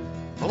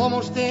 till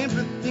almost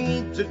everything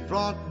he did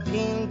brought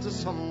pain to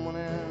someone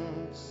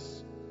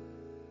else.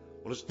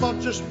 Well, it's not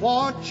just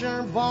what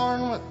you're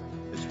born with,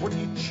 it's what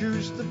you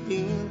choose to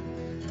be.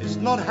 It's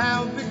not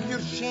how big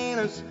your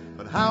share is,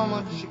 but how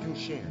much you can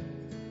share.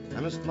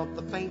 And it's not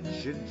the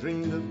fights you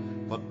dreamed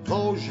of, but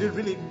those you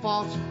really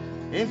fought.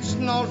 It's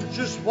not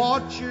just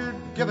what you're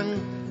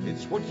given,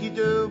 it's what you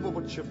do with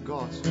what you've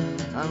got.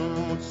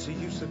 And what's the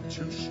use of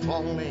two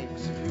strong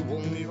legs if you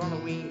only run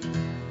away?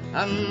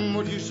 And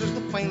what use is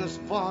the finest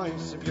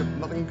voice if you've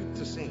nothing good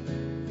to say?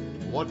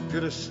 What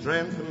good is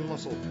strength and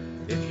muscle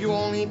if you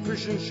only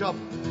push and shove?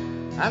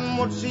 And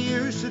what's the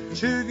use of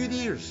two good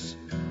ears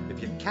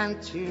if you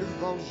can't hear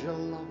those you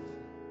love?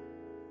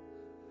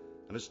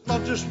 And it's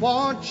not just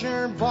what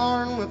you're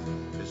born with,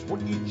 it's what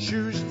you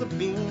choose to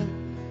be.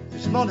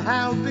 It's not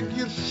how big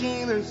your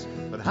share is,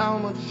 but how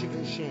much you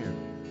can share.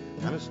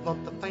 And it's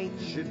not the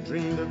fights you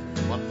dreamed of,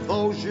 but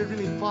those you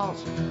really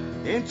fought.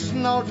 It's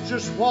not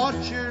just what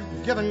you're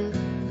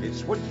given,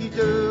 it's what you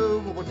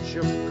do with what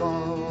you've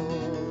got.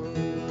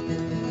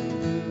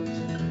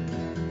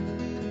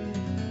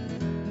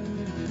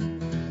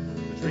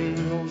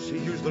 Between those who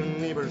use their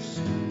neighbours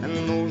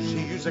and those who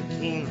use a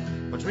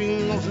cane,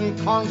 between those in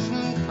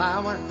constant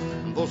power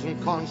and those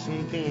in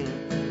constant pain,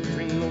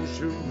 between those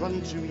who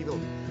run to evil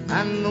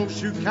and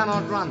those who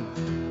cannot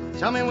run,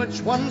 tell me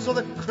which ones are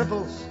the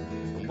cripples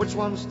and which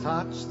ones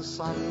touch the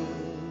sun.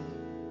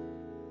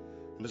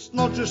 And it's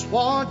not just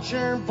what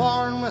you're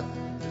born with,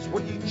 it's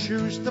what you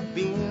choose to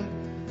be.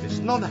 It's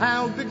not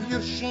how big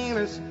your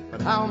share is,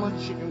 but how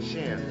much you can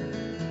share.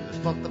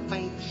 It's not the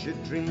fights you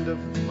dreamed of,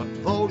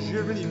 but those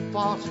you really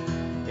fought.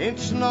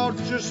 It's not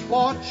just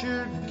what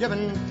you're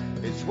given,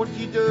 it's what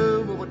you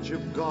do with what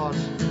you've got.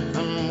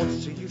 And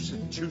what's the use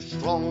of two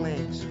strong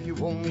legs if you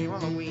only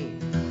run away?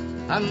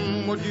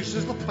 And what use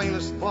is the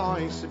finest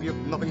voice if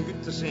you've nothing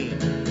good to say?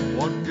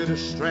 What good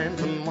is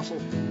strength and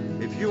muscle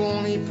if you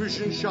only push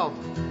and shove?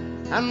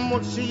 And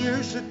what's the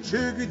use of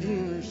two good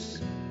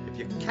years if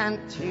you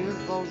can't hear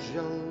those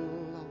you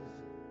love?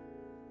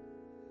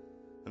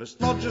 And it's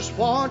not just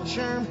what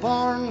you're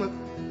born with,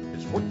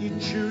 it's what you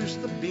choose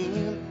to be.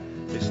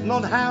 It's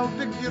not how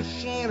big your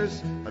share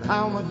is, but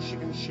how much you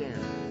can share.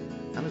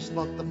 And it's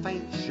not the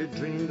fights you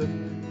dreamed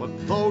of,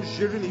 but those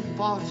you really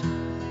fought.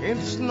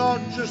 It's not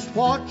just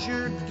what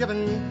you're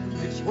given,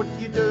 it's what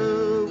you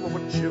do with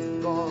what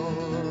you've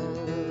got.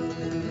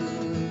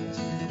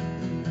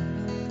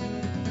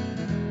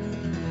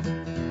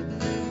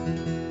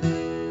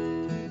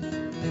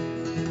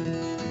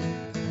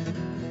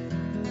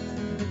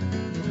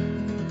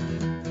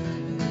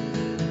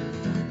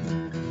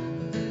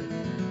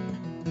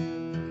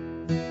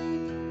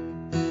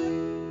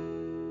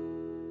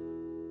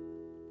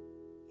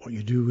 What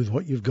you do with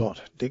what you've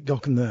got. Dick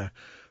Gaughan there,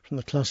 from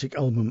the classic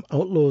album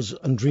Outlaws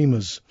and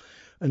Dreamers.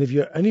 And if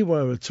you're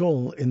anywhere at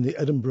all in the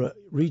Edinburgh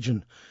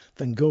region,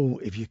 then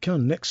go, if you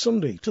can, next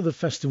Sunday to the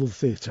Festival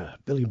Theatre.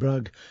 Billy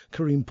Bragg,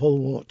 Kareem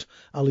Polwart,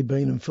 Ali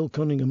Bain and Phil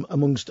Cunningham,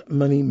 amongst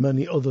many,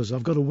 many others.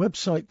 I've got a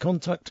website,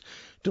 contact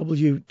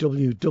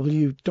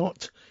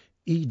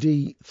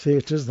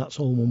www.edtheatres, that's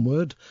all one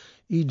word,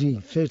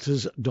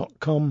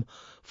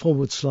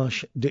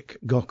 edtheatres.com/Dick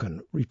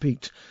Gaughan.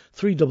 Repeat,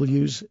 3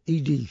 W's,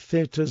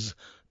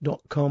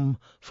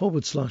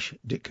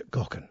 edtheatres.com/Dick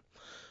Gaughan.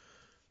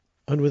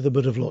 And with a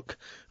bit of luck,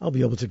 I'll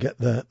be able to get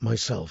there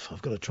myself.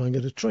 I've got to try and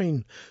get a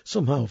train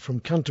somehow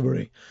from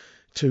Canterbury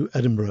to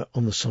Edinburgh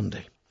on the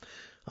Sunday.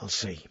 I'll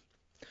see.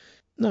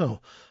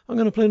 Now, I'm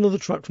going to play another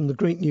track from the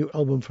great new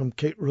album from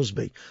Kate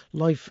Rusby,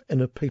 Life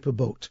in a Paper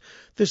Boat.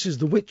 This is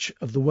The Witch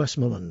of the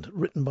Westmoreland,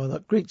 written by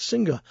that great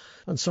singer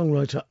and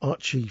songwriter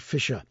Archie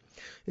Fisher.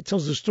 It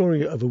tells the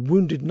story of a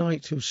wounded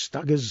knight who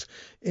staggers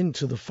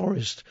into the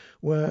forest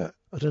where,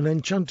 at an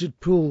enchanted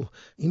pool,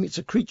 he meets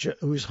a creature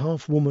who is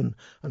half woman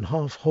and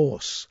half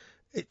horse.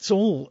 It's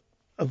all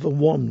of the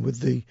one with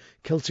the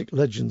Celtic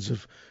legends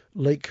of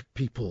lake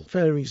people,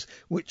 fairies,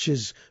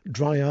 witches,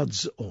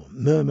 dryads or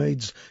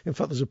mermaids. In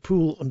fact, there's a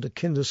pool under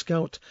Kinder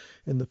Scout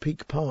in the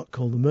Peak Park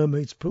called the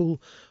Mermaid's Pool,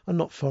 and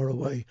not far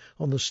away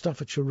on the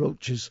Staffordshire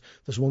Roaches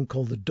there's one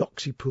called the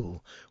Doxy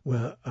Pool,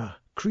 where a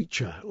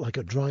creature like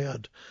a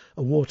dryad,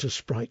 a water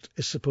sprite,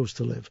 is supposed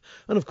to live.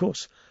 And of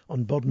course,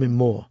 on Bodmin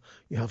Moor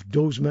you have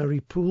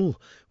Doesmary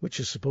Pool, which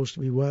is supposed to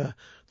be where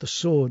the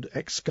sword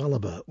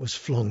Excalibur was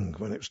flung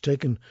when it was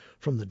taken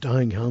from the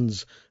dying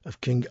hands of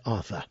King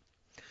Arthur.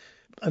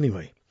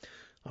 Anyway,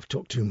 I've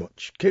talked too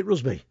much. Kate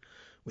Rusby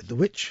with The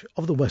Witch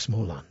of the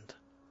Westmoreland.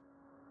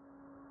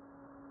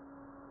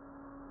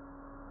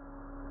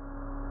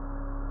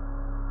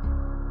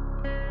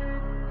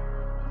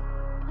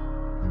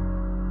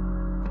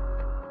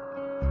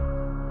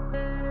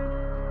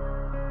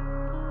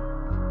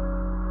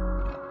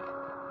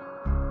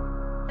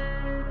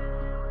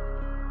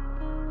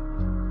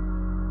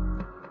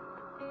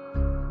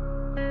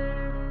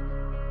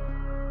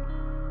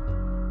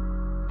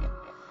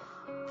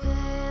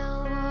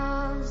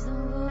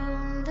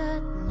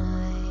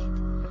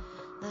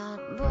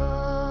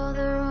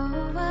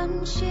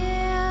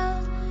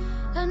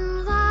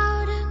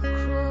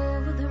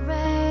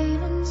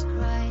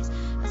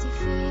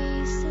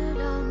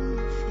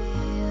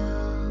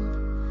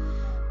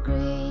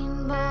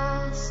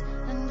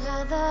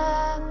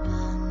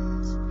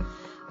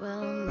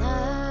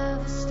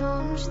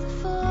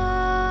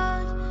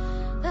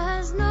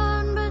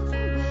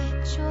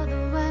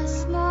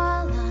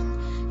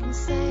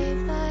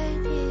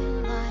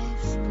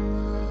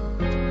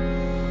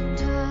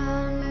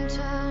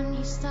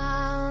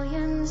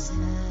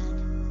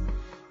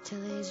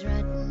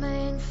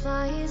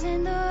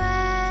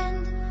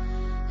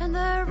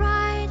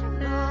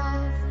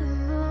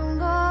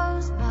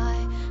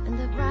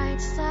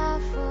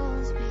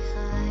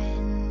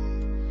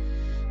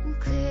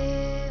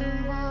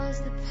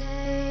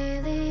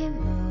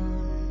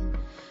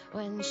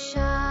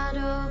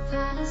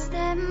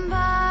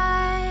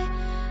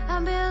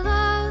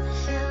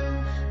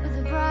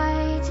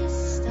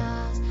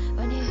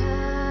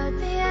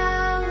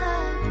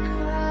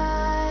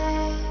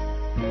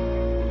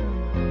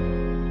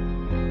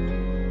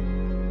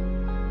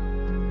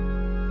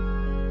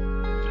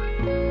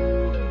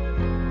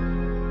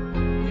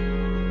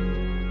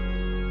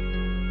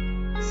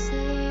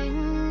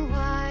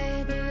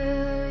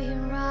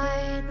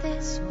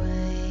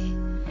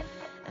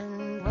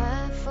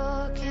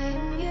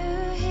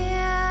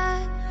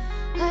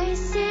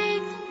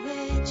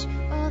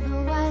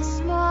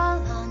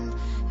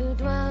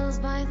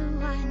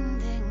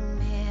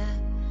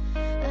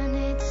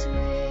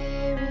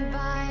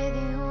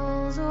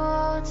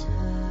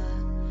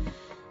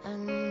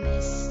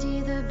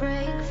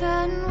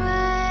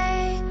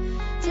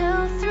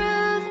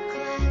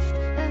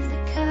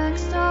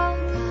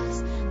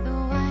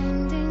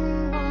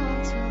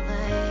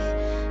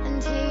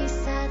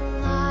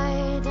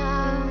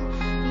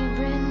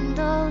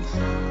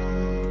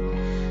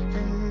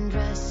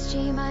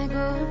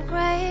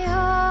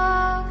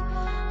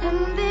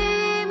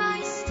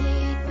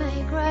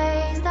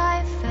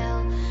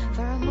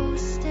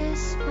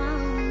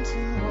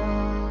 Mountain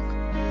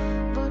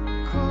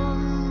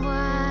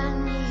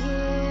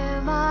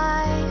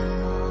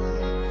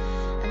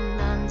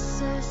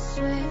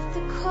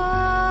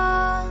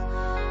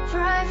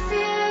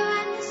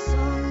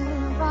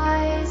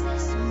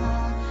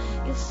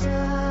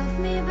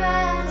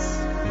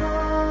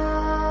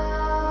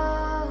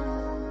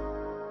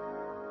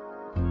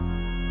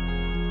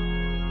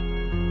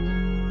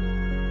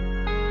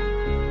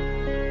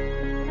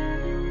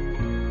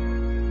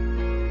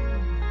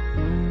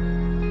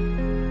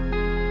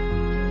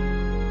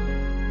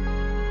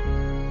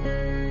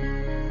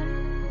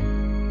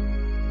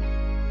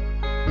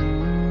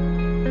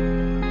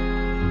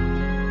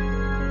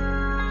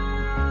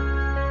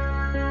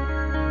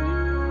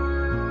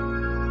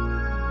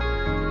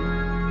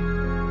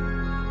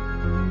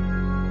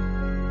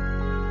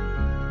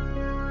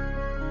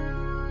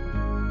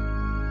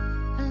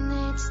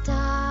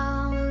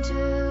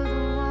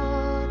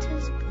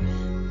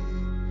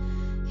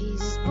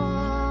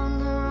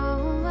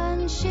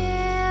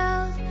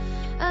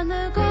and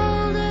the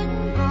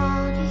golden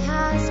rod he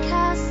has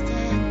cast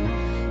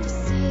in to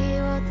see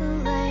what the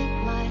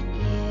lake might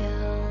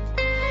yield.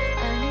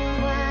 And he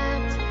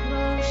went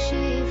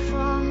Roshi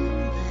from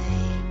the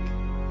lake,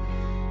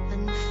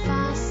 and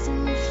fast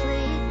and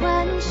fleet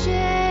when she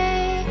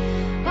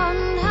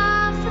on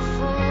half the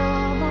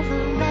form of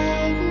a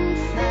maiden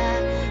fair,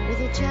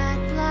 with a jet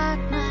black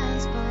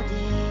mare's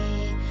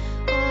body.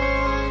 Oh,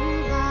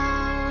 and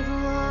loud,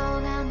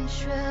 long and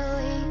shrill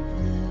he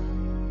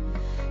blew,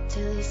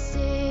 till his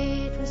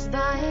seat was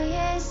by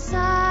his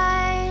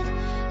side.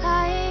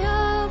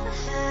 High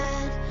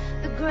overhead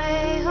the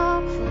grey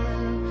hawk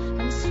flew,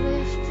 and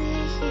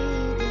swiftly he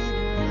did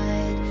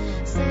ride,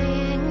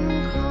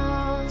 saying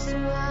calls to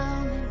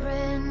Elmy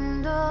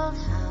brindled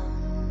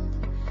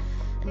hound,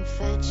 and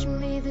fetch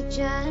me the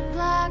jet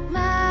black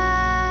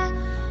mare,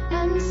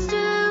 and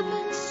stoop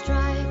and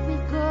strike me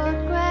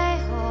good grey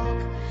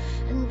hawk,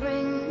 and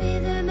bring me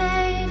the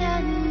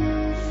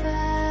maiden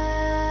fair.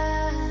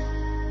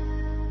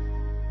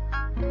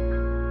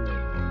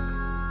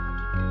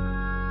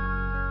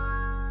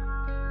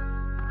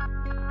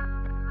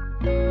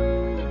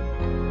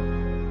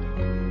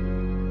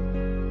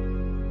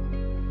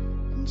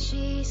 And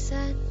she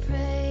said,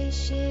 pray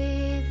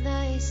sheathe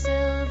thy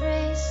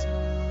silvery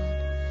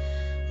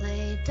sword,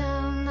 lay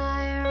down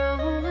thy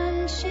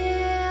Roman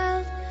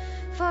shield,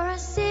 for I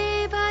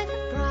see by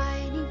the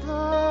briny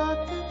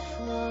blood that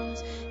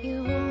flows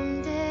you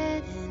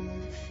wounded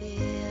in the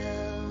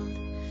field.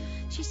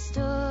 She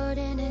stood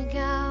in a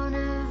gown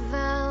of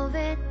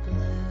velvet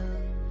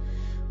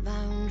blue,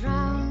 bound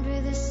round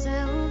with a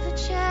silver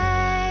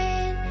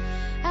chain,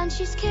 and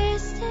she's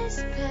kissed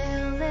his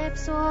pale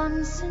lips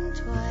once and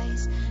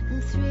twice,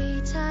 and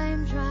 3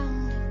 times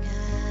round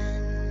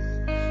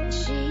again.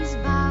 She's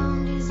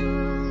bound his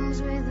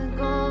wounds with a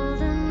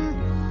golden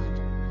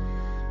rod,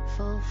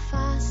 full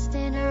fast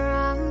in her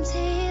arms he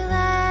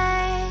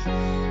lay,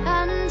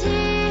 and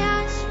he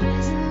has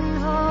risen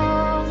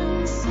whole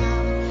and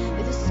sound,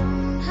 with the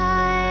sun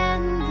high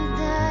in the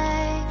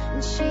day.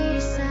 And she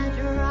said,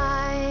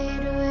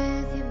 ride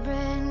with your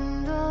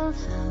brindled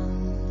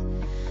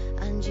hound,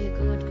 and your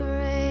good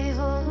grey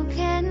hawk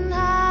in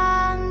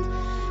hand,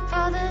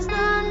 for there's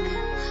none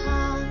can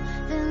harm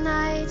the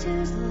knight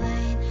who's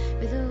lain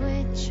with the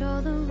witch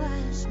or the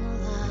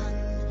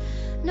Westmoreland.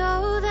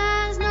 No,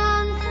 there's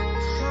none can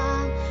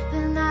harm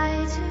the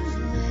knight who's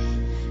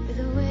lain with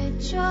the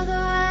witch or the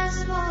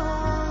Westmoreland.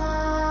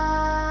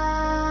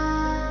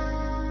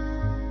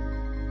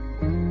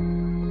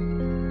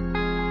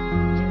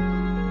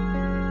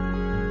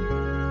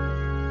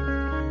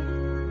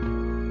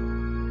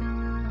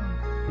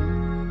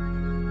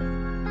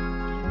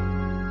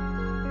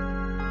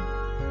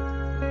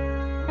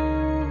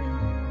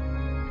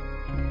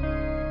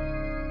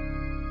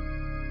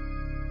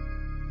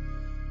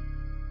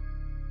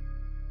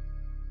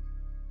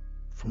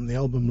 From the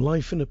album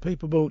Life in a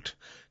Paper Boat,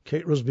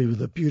 Kate Rusby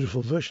with a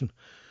beautiful version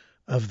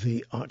of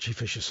the Archie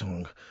Fisher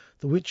song,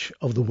 The Witch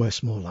of the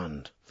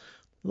Westmoreland.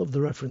 Love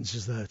the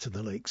references there to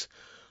the lakes,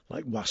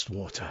 like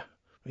Wastwater,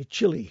 a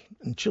chilly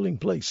and chilling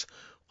place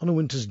on a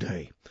winter's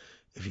day.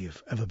 If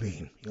you've ever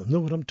been, you'll know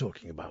what I'm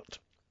talking about.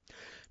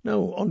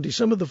 Now, on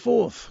December the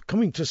 4th,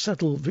 coming to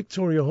settle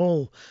Victoria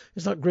Hall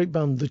is that great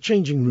band, The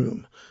Changing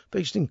Room,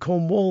 based in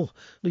Cornwall.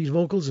 Lead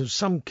vocals of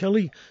Sam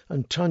Kelly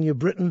and Tanya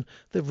Britton.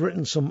 They've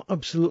written some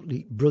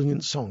absolutely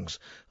brilliant songs,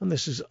 and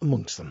this is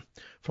amongst them.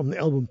 From the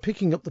album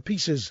Picking Up the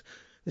Pieces,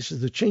 this is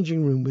The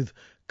Changing Room with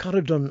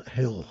Caradon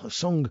Hill, a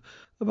song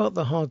about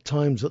the hard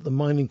times that the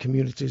mining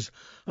communities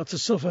had to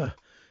suffer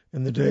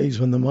in the days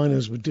when the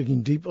miners were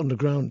digging deep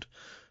underground,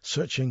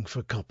 searching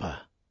for copper.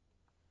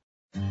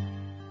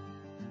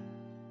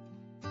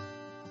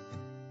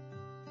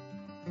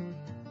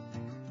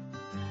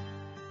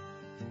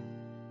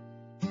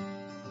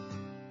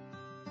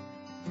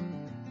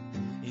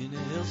 In a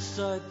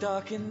hillside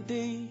dark and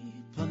deep,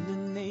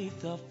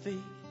 underneath our feet,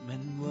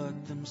 men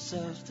work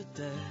themselves to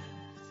death.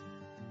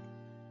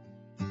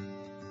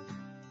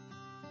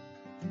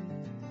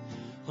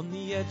 On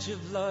the edge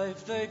of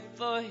life they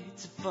fight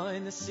to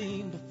find the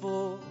scene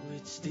before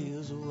it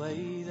steals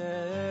away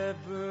their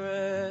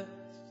breath.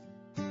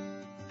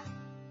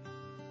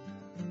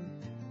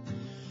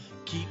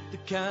 Keep the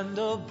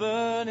candle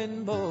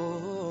burning,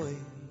 boys,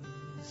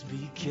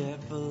 be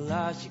careful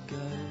as you go.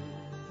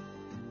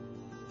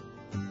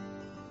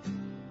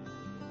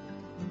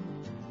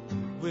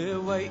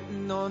 We're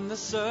waiting on the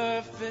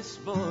surface,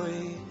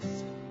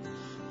 boys.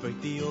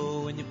 Break the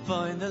ore when you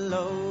find the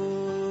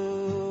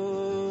load.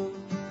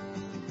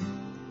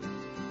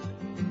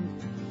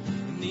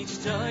 And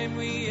each time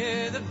we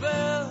hear the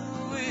bell,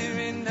 we're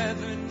in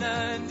heaven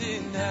and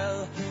in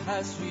hell,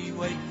 as we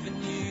wait for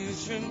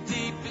news from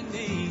deep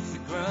beneath the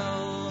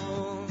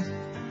ground.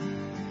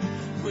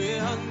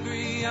 We're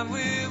hungry and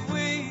we're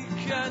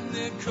weak, and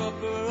the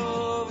copper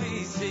ore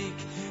we seek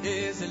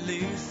is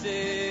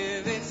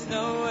elusive, it's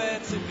nowhere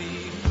to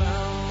be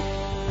found.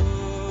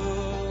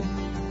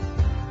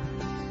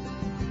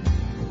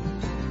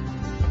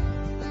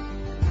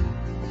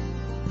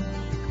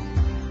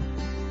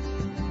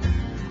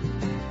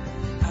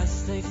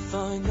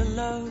 find the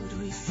load,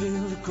 we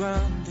feel the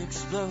ground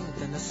explode,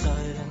 and the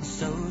silence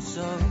so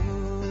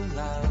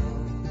loud.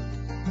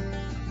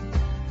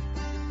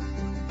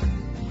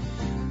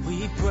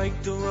 We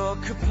break the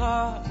rock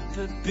apart,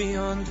 but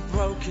beyond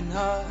broken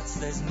hearts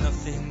there's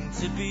nothing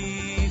to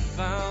be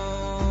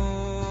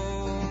found.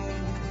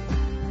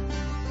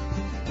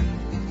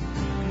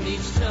 And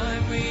each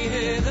time we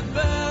hear the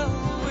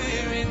bell,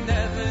 we're in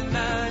heaven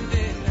and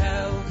in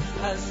hell,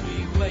 as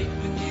we wait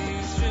for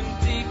news from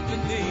deep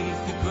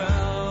beneath the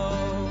ground.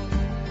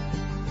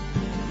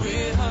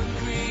 We're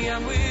hungry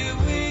and we're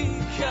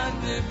weak,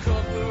 and the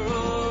copper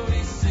ore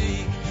we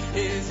seek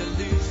is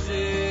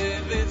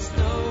elusive, it's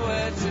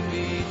nowhere to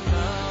be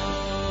found.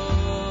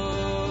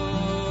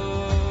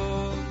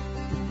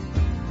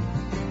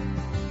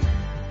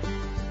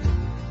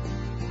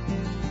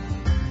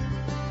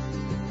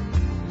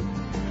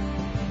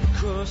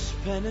 Across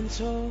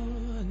Pennantore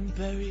and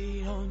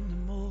buried on the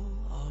moor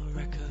are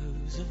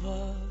echoes of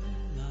our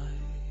lives.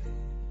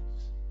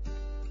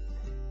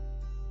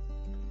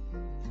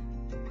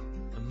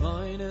 A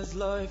miner's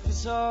life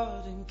is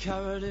hard, and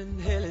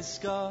Carradine Hill is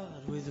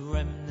scarred with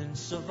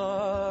remnants of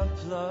our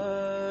plight.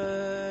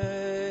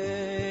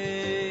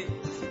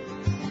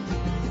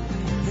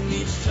 And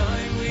each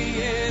time we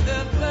hear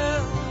the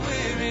bell,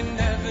 we're in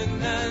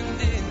heaven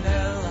and in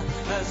hell,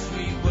 as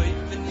we wait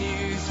for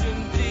news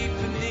from deep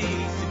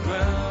beneath the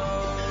ground.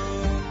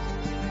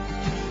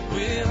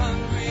 We're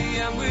hungry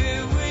and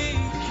we're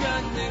weak,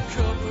 and the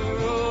copper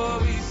ore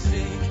we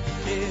seek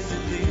is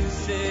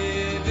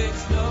elusive,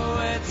 it's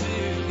nowhere to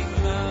be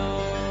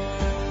found.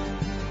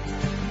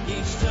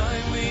 Each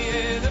time we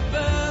hear the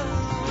bell,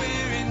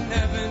 we're in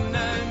heaven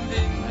and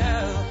in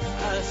hell,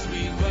 as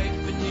we wait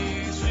for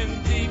news from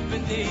deep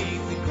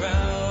beneath the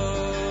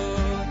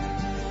ground.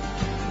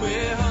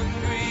 We're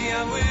hungry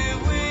and we're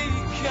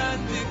weak,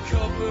 and the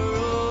copper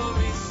ore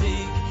we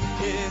seek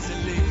is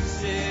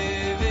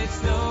elusive, it's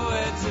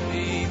nowhere to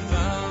be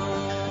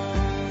found.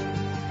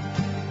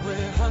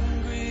 We're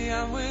hungry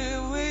and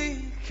we're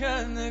weak,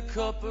 and the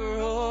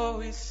copper ore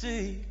we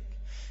seek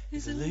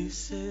is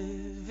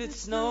elusive,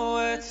 it's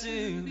nowhere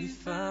to be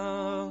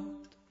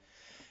found.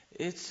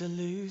 It's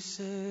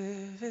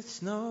elusive,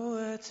 it's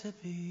nowhere to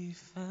be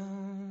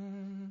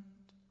found.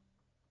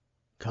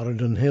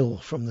 Carradine Hill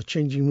from the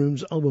Changing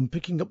Rooms album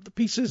Picking Up the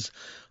Pieces,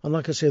 and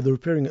like I say, they're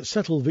appearing at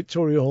Settle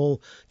Victoria Hall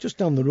just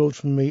down the road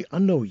from me. I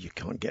know you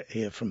can't get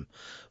here from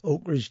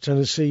Oak Ridge,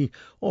 Tennessee,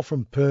 or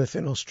from Perth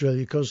in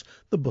Australia because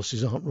the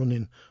buses aren't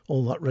running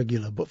all that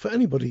regular, but for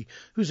anybody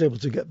who's able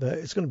to get there,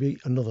 it's going to be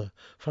another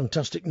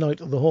fantastic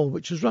night at the hall,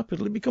 which is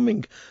rapidly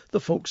becoming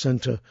the folk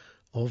centre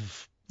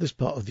of this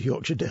part of the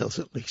Yorkshire Dales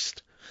at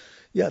least.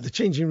 Yeah, the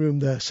Changing Room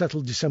there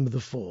settled December the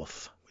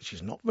 4th, which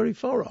is not very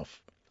far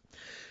off.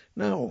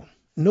 Now,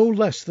 no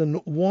less than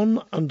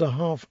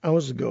 1.5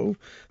 hours ago,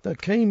 there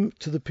came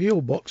to the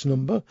P.O. Box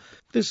number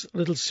this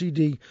little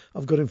CD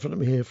I've got in front of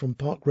me here from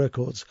Park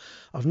Records.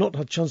 I've not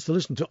had a chance to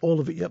listen to all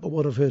of it yet, but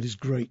what I've heard is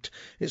great.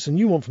 It's a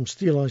new one from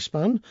Steel Eye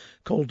Span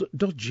called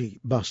Dodgy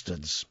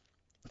Bastards.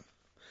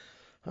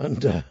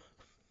 And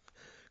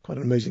quite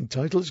an amazing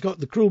title. It's got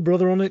The Cruel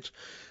Brother on it,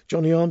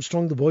 Johnny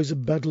Armstrong, The Boys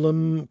of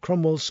Bedlam,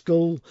 Cromwell's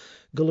Skull,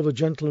 Gulliver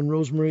Gentle and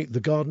Rosemary,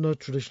 The Gardener,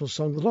 traditional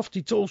song, The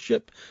Lofty Tall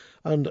Ship,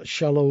 and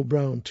Shallow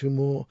Brown, two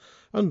more,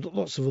 and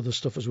lots of other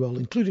stuff as well,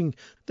 including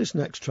this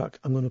next track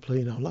I'm going to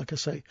play now. Like I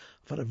say,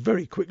 I've had a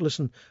very quick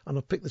listen, and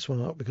I've picked this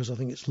one out because I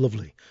think it's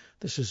lovely.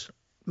 This is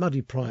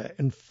Maddie Pryor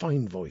in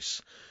fine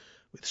voice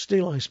with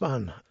Steel Eye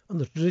Span and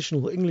the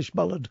traditional English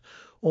ballad,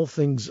 All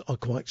Things Are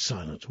Quite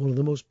Silent, one of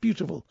the most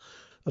beautiful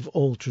of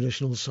all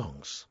traditional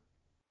songs.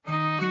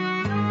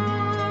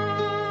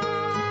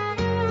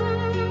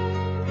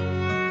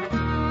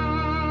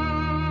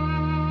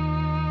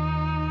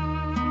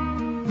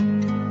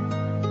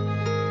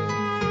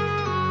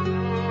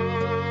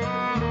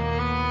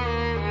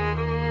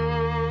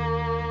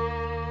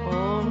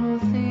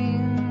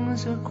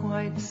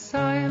 Quite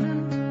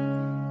silent,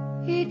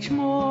 each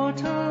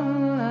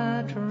mortal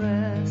at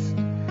rest,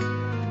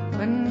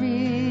 when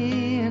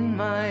me and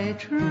my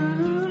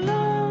true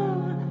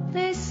love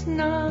lay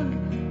snug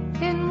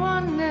in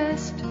one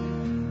nest,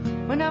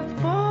 when a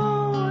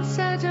bold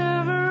set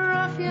of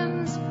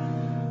ruffians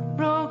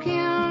broke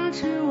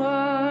into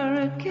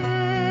our cave,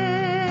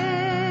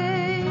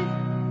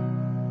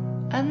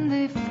 and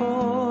they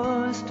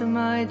forced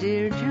my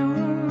dear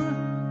Jewel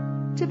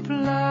to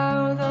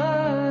plough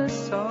the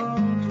salt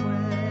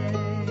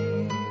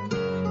way.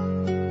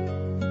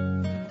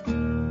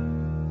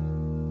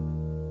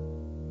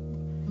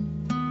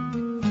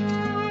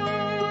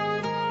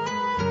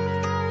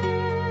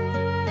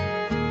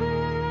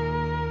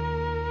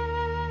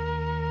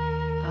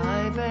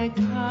 I begged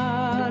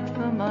hard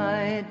for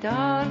my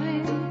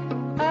darling,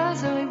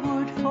 as I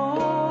would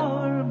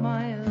for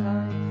my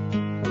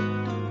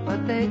life,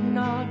 but they'd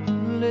not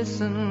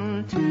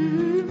listen to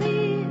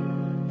me,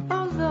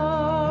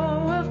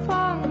 although a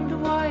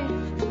fond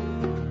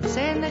wife,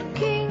 saying the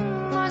king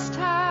must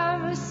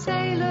have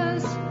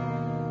sailors,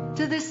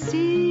 to the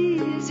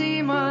seas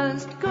he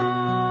must go,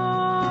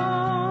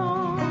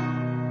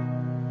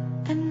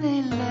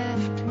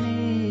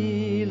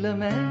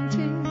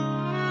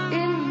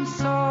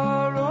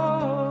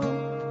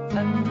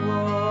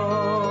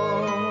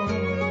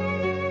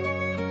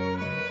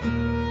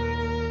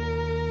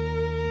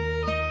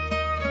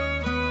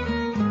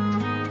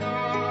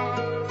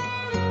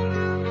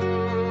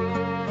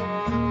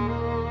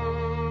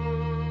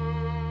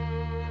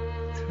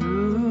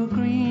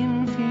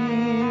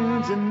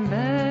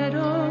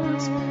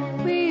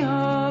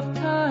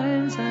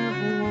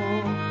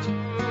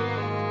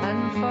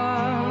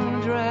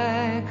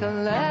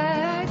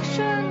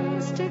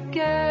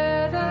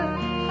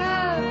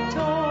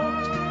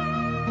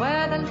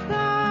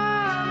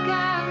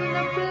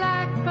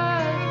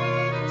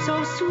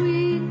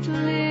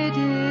 sweetly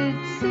did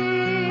sing,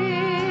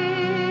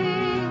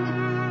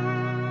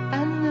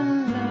 and the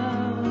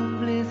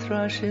lovely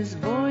thrushes'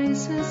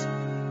 voices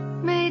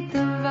made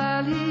the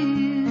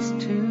valleys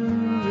to ring.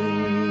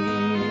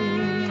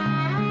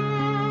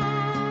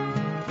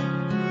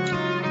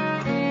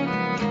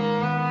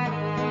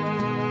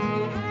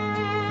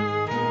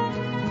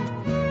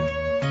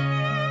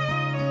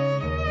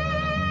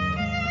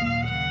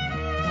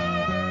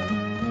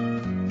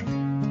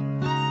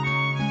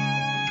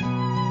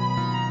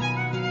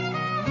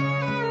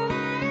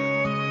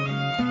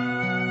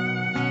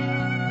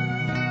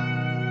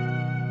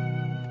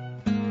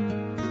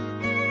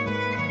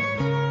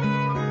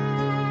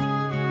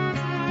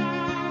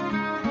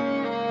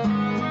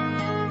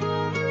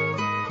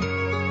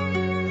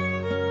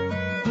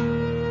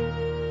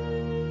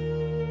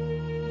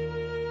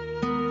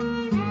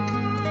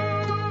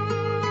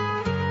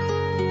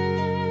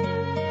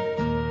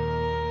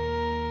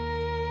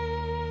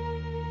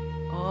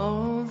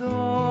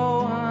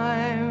 Although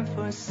I'm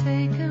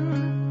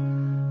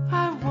forsaken,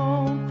 I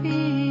won't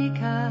be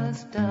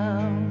cast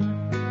down.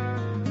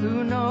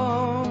 Who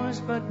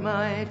knows but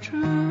my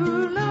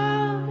true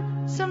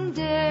love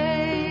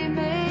someday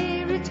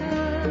may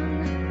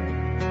return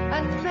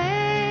and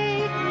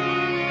make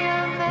me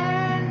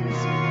amends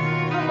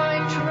for my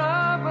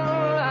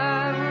trouble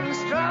and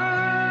strife,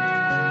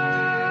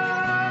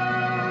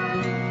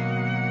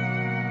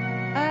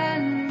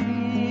 and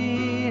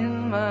me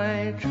and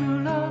my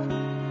true love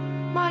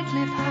might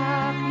live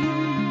happy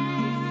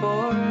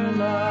for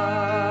life.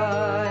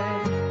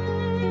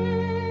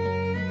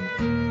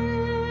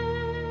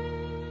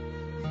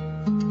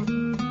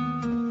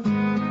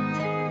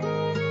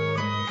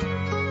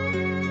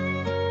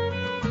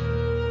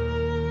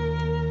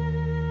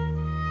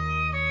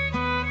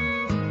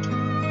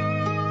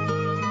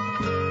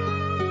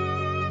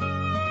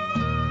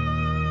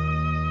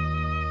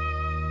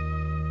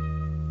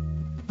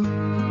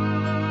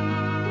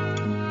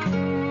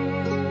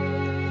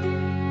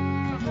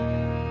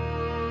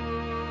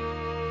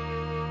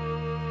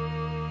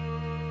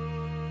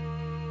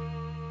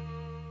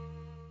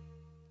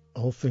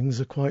 All Things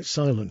Are Quite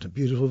Silent, a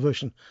beautiful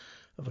version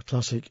of a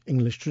classic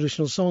English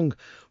traditional song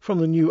from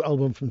the new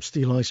album from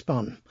Steel Eye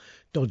Span,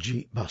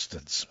 Dodgy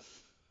Bastards.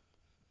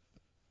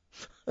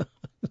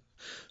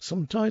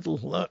 Some title,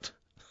 that.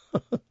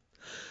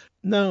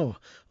 Now,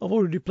 I've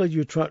already played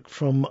you a track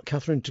from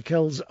Catherine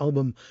Tickell's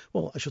album,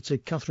 well, I should say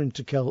Catherine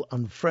Tickell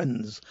and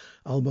Friends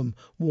album,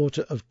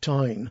 Water of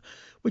Tyne,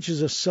 which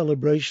is a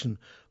celebration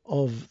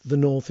of the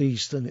North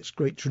East and its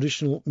great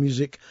traditional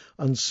music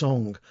and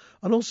song.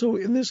 And also,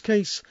 in this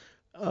case,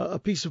 a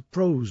piece of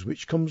prose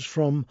which comes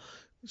from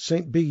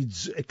St.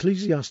 Bede's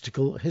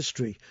ecclesiastical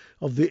history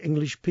of the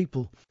English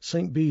people.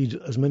 St. Bede,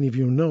 as many of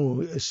you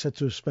know, is said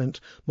to have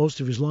spent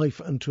most of his life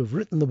and to have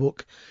written the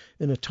book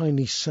in a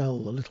tiny cell,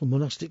 a little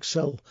monastic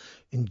cell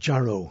in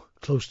Jarrow,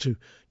 close to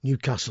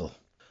Newcastle.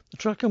 The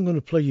track I'm going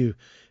to play you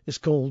is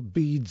called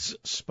Bede's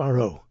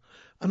Sparrow,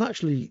 and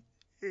actually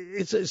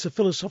it's a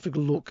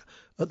philosophical look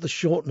at the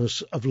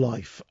shortness of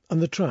life,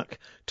 and the track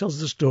tells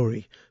the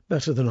story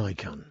better than I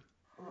can.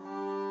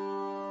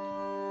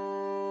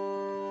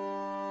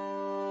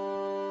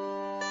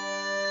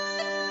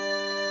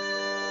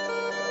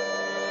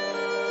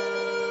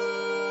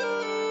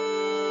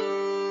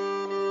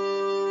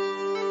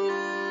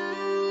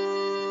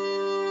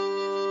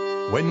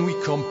 When we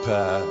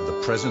compare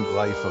the present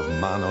life of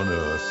man on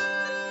earth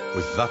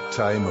with that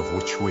time of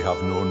which we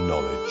have no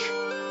knowledge,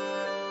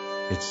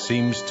 it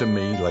seems to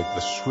me like the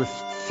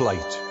swift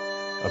flight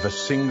of a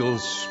single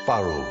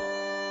sparrow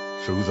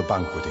through the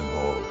banqueting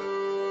hall,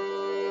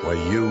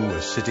 where you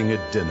are sitting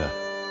at dinner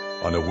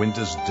on a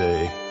winter's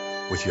day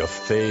with your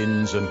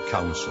thanes and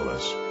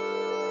counsellors.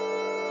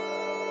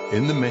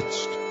 In the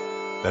midst,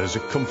 there is a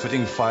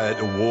comforting fire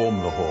to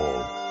warm the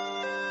hall.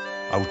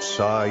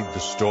 Outside, the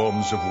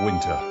storms of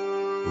winter,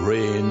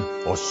 rain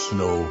or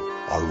snow,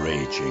 are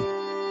raging.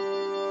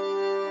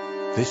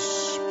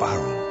 This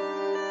sparrow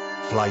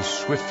flies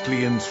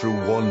swiftly in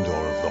through one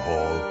door of the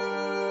hall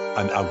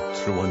and out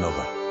through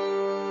another.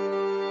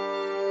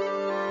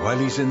 While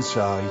he's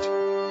inside,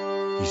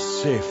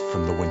 he's safe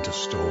from the winter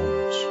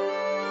storms.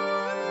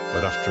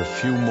 But after a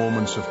few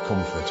moments of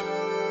comfort,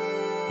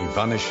 he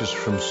vanishes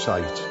from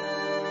sight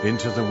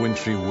into the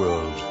wintry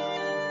world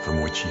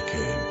from which he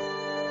came.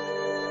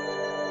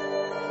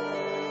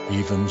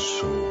 Even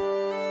so,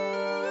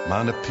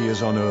 man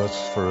appears on earth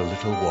for a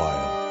little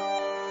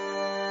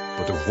while,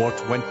 but of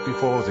what went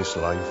before this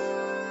life,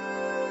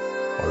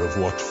 or of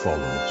what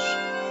follows,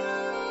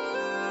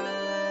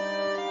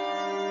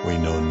 we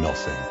know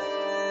nothing.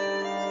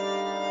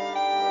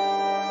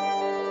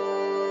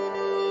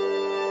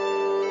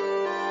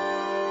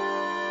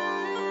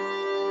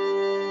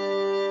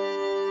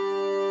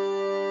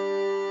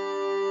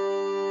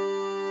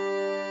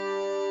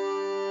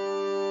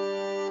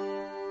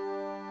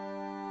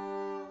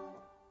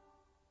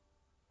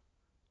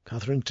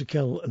 Catherine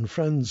Tickell and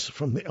Friends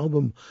from the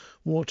album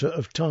Water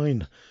of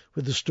Tyne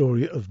with the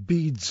story of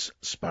Bede's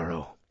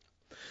Sparrow.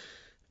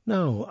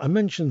 Now, I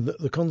mentioned that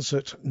the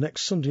concert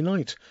next Sunday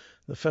night,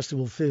 the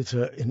Festival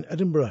Theatre in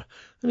Edinburgh,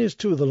 and here's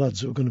two of the lads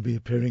who are going to be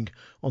appearing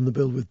on the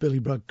bill with Billy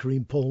Bragg,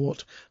 Kareem Paul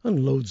Watt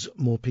and loads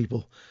more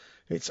people.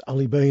 It's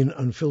Ali Bain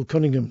and Phil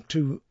Cunningham,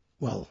 two,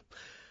 well,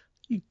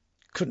 you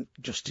couldn't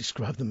just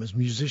describe them as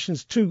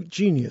musicians, two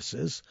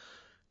geniuses,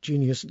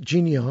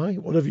 genii,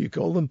 whatever you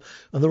call them,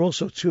 and they're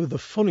also two of the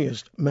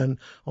funniest men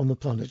on the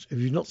planet. If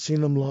you've not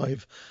seen them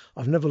live,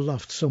 I've never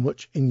laughed so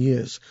much in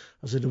years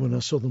as I did when I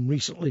saw them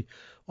recently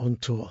on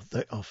tour.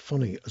 They are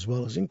funny as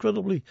well as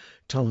incredibly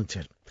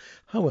talented.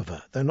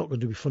 However, they're not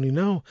going to be funny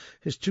now.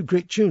 Here's two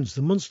great tunes,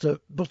 the Munster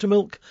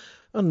Buttermilk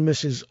and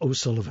Mrs.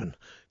 O'Sullivan.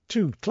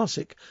 Two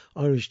classic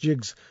Irish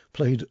jigs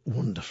played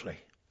wonderfully.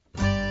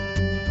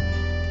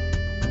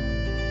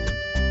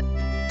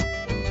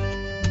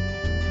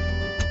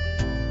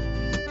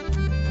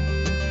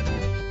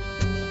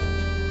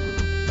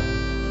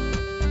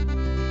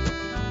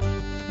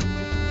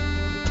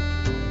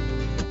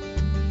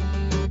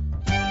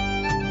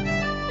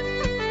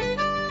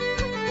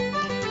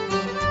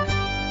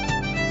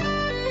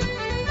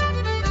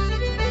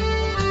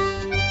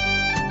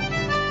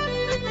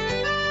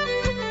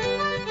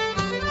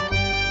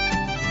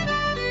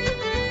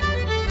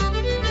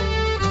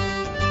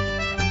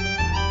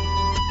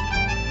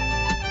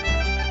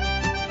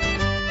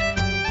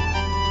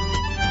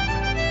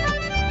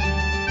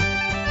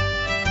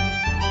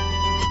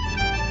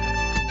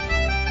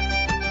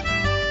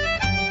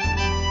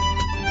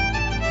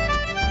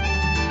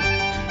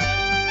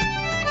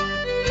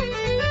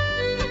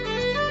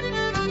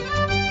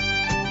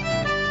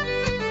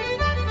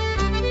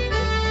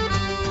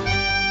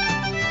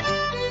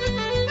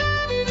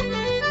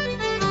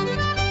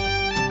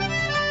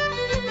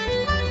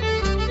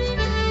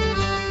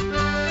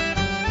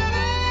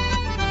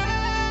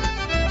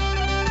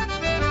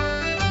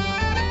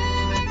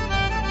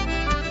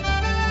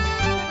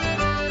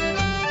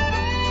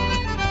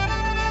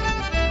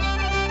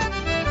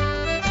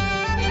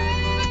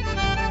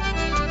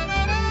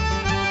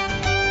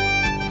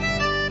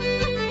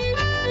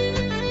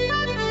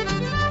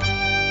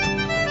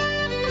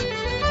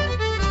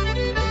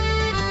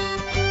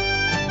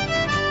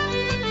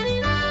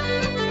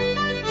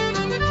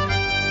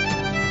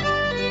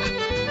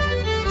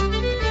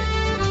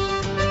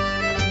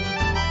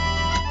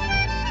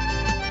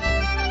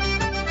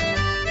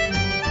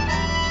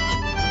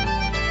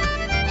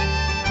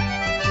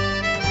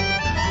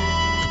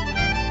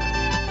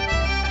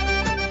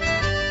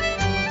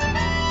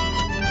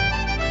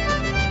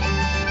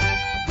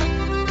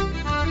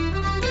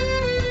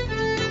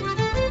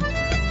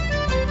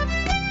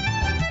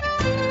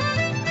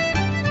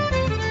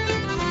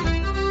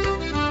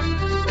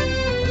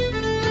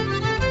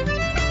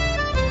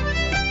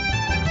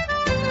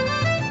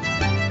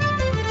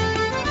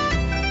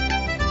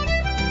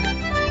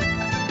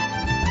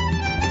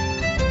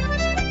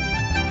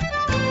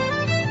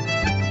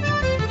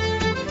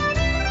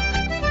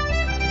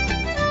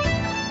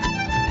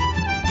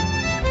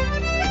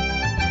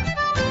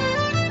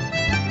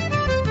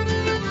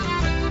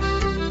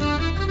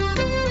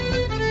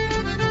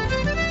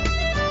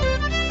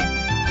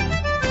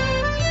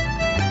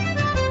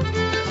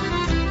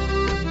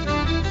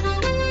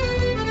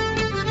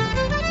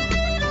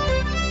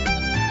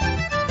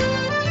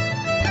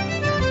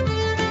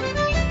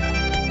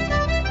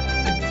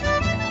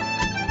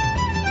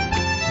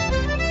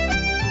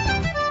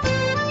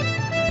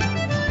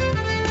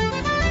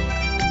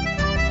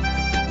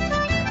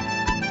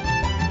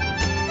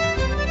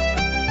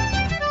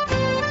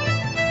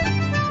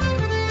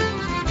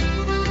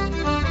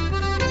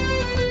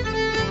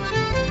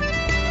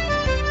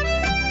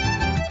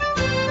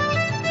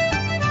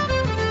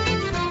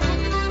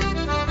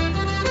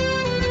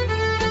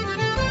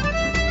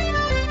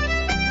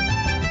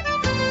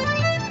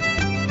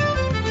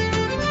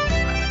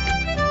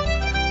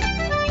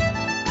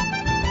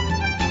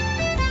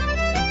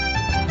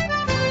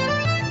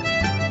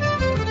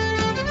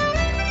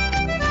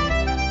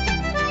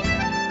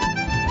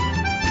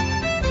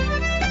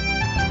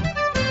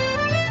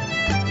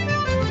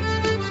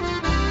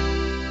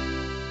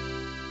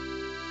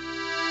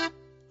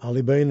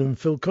 Ali Bain and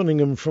Phil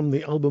Cunningham from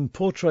the album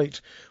Portrait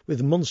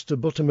with Munster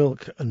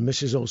Buttermilk and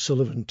Mrs.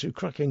 O'Sullivan, two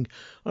cracking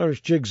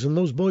Irish jigs, and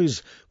those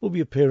boys will be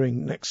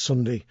appearing next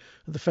Sunday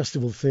at the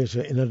Festival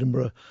Theatre in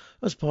Edinburgh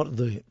as part of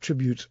the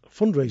tribute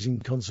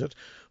fundraising concert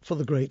for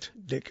the great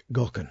Dick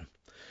Gaughan.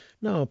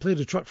 Now, I played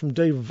a track from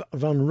Dave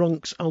Van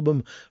Ronk's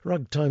album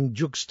Ragtime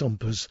Jug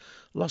Stompers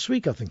last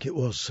week, I think it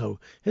was. So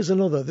here's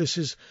another. This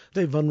is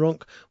Dave Van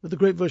Ronk with a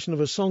great version of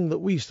a song that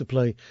we used to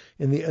play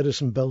in the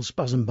Edison Bell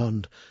Spasm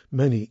Band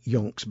many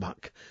yonks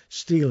back,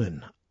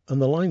 Stealing. And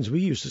the lines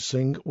we used to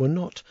sing were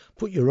not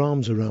 "put your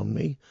arms around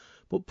me,"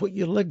 but "put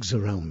your legs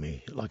around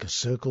me like a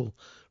circle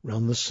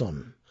round the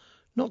sun."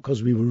 Not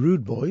because we were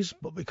rude boys,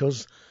 but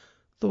because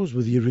those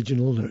were the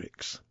original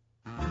lyrics.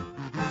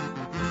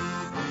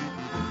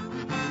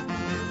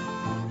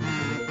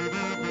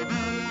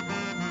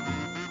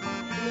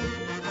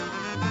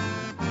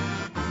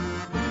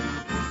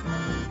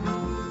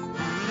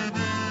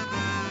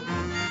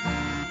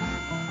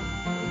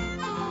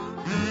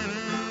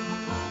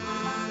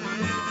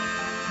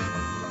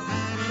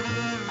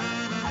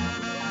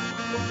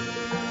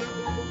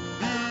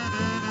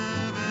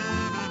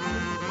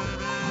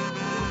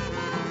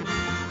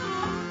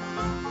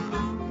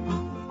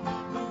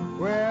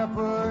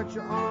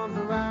 arms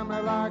around me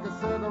like a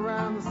circle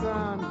around the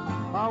sun.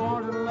 I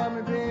want you to love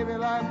me, baby,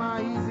 like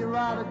my easy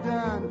rider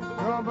done.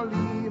 Don't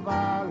believe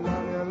I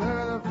love you, look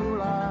at the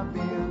fool I've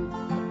been.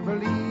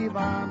 Believe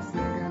I'm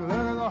singing, look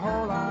at the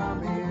hole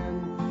I'm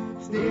in.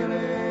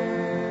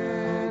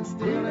 Stealing,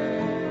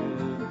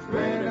 stealing,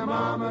 pretty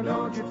mama,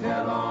 don't you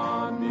tell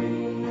on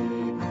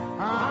me.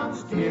 I'm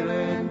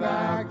stealing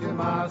back to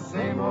my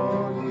same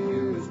old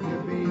used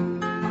to be.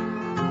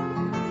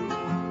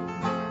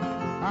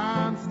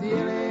 I'm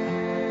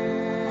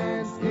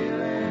stealing,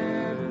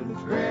 stealing,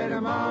 pretty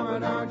mama,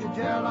 don't you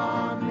tell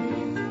on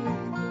me.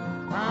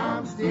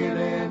 I'm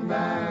stealing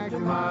back to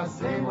my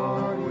same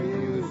old we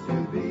used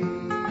to be.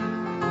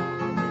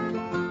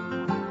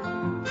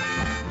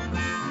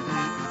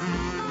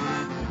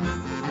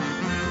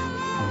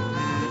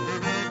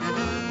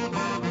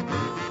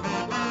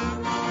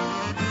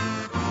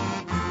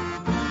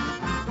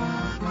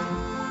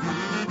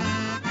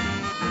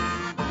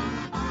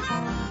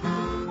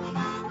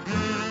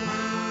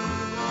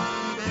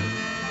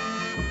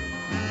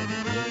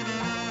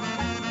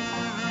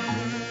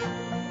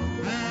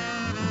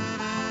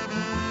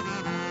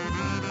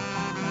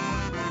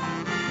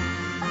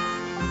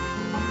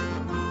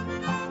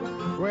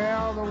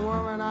 Well, the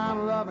woman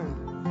I'm loving,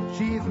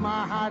 she's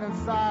my hiding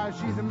side.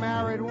 She's a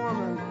married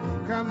woman,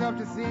 comes up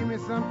to see me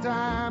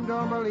sometime.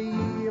 Don't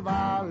believe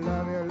I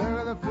love you, look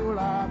at the fool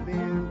I've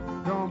been.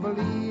 Don't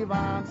believe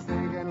I'm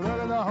singing,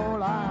 look at the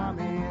hole I'm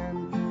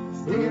in.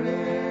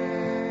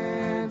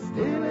 Stealing,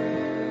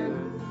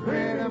 stealing,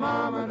 pretty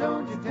mama,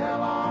 don't you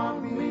tell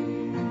on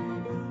me.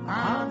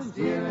 I'm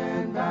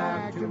stealing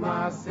back to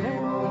my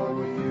same old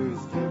we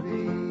used to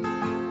be.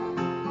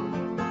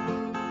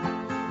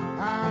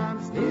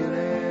 I'm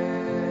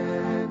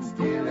stealing,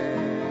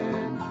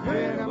 stealing,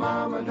 pretty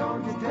mama,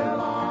 don't you tell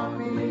on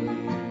me.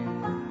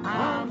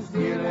 I'm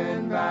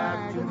stealing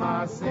back to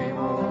my same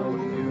old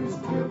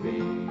used to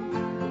be.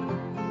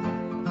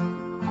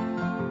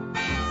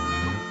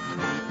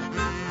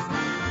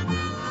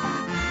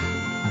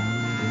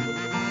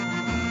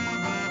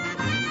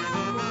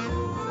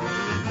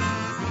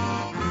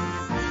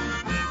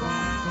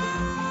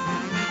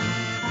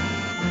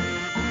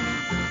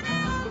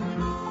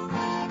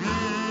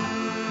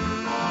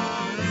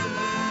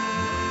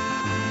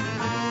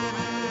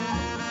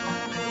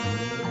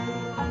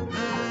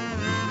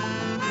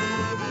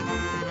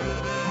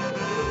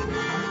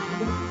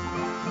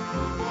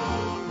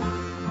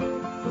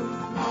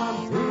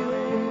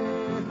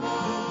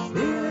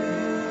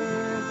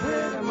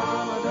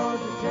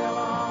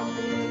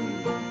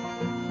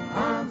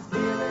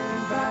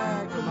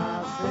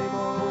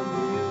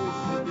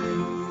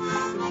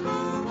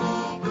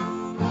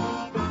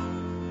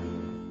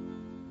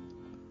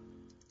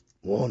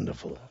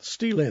 Wonderful.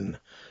 Stealin'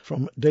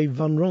 from Dave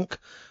Van Ronk,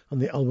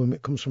 and the album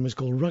it comes from is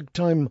called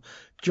Ragtime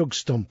Jug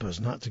Stompers,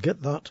 and I had to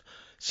get that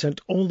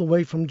sent all the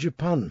way from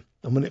Japan.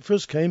 And when it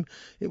first came,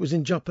 it was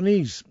in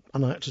Japanese,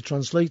 and I had to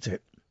translate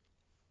it.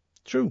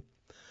 True.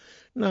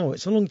 Now,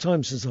 it's a long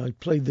time since I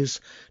played this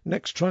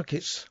next track.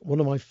 It's one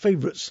of my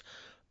favourites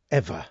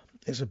ever.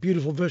 It's a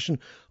beautiful version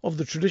of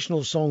the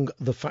traditional song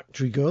The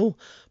Factory Girl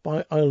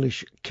by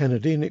Eilish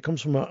Kennedy, and it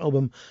comes from her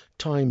album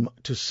Time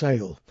to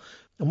Sail.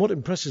 And what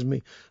impresses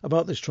me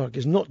about this track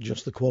is not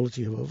just the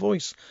quality of her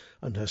voice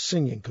and her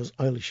singing, because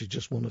Eilish is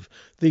just one of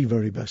the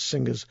very best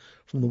singers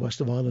from the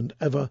west of Ireland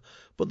ever,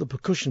 but the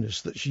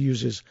percussionist that she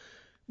uses,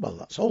 well,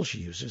 that's all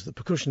she uses, the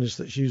percussionist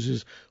that she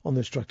uses on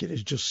this track, it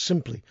is just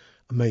simply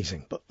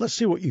amazing. But let's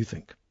see what you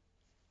think.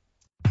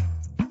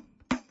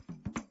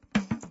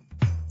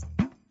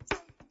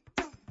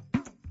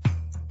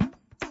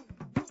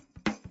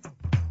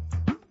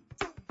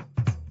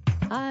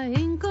 I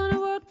ain't gonna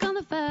work on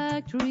the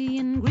factory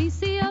and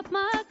greasy up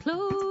my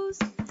clothes.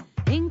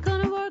 Ain't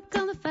gonna work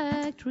on the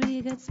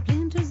factory, got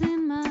splinters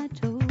in my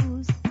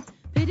toes.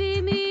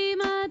 Pity me,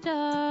 my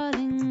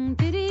darling,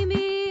 pity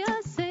me,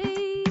 I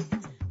say.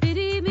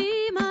 Pity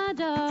me, my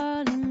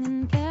darling,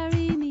 and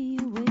carry me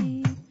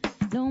away.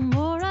 No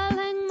more I'll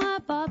hang my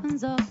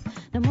bobbins up,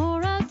 no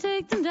more I'll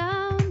take them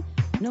down.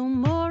 No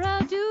more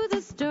I'll do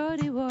this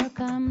dirty work,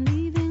 I'm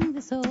leaving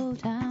this old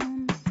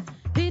town.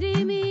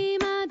 Pity me,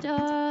 my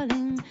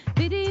darling,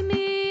 pity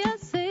me, I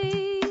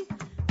say.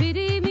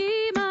 Pity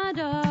me, my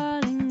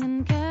darling,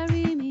 and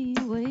carry me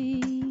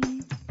away.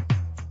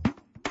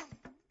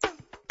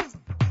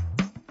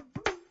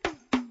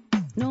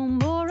 No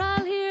more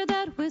I'll hear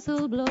that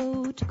whistle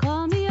blow to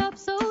call me up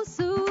so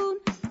soon.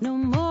 No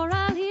more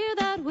I'll hear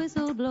that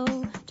whistle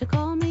blow to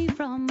call me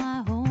from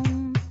my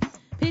home.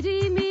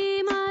 Pity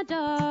me, my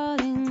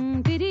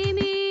darling, pity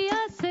me,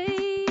 I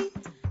say.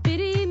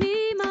 Pity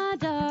me, my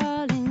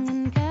darling,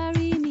 and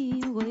carry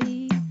me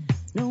away.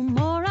 No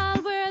more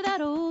I'll wear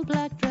that old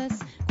black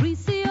dress,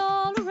 greasy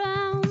all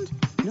around.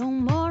 No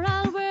more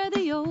I'll wear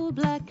the old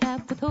black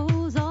cap with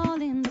holes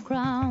all in the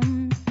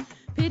crown.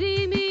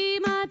 Pity me,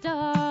 my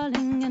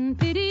darling, and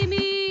pity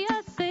me,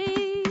 I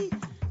say.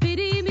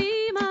 Pity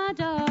me, my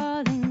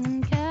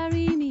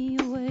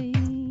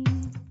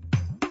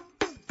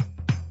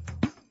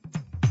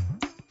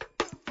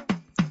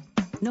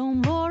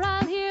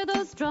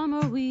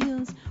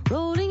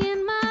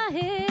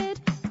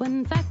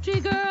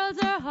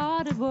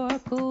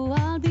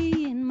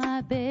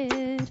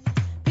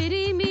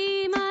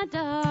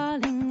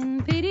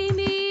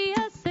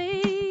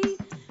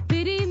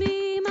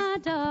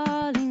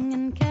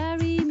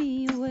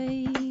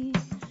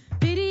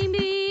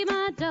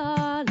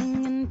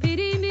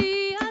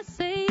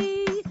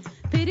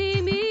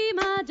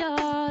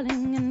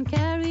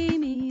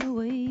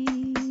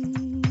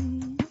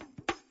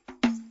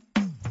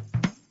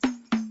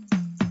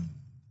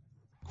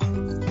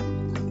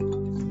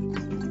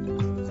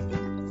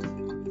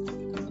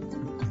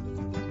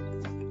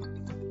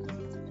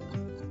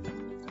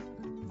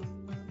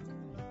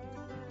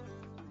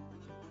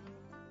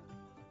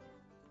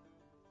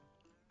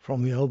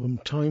From the album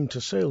Time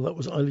to Sail, that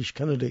was Eilish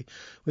Kennedy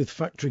with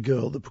Factory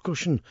Girl, the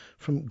percussion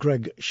from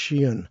Greg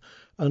Sheehan.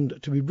 And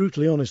to be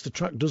brutally honest, the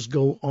track does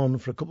go on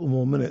for a couple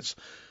more minutes,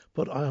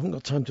 but I haven't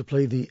got time to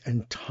play the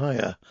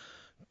entire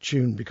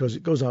tune because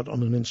it goes out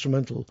on an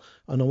instrumental,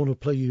 and I want to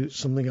play you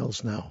something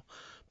else now.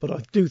 But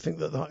I do think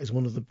that that is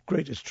one of the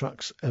greatest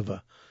tracks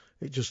ever.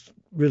 It just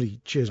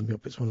really cheers me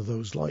up. It's one of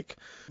those, like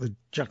the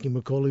Jackie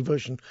McCauley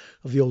version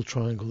of The Old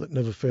Triangle, that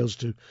never fails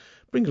to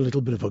bring a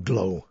little bit of a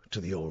glow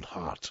to the old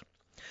heart.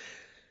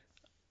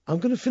 I'm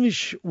going to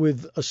finish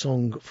with a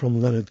song from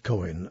Leonard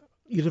Cohen.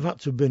 You'd have had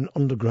to have been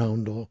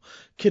underground or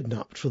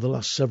kidnapped for the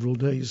last several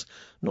days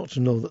not to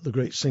know that the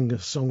great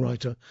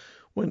singer-songwriter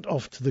went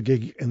off to the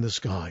gig in the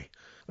sky.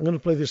 I'm going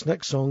to play this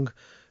next song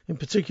in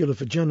particular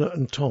for Jenna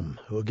and Tom,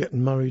 who are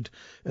getting married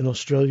in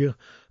Australia,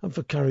 and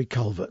for Carrie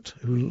Calvert,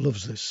 who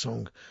loves this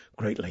song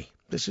greatly.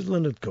 This is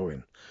Leonard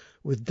Cohen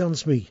with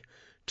Dance Me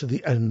to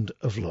the End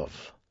of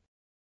Love.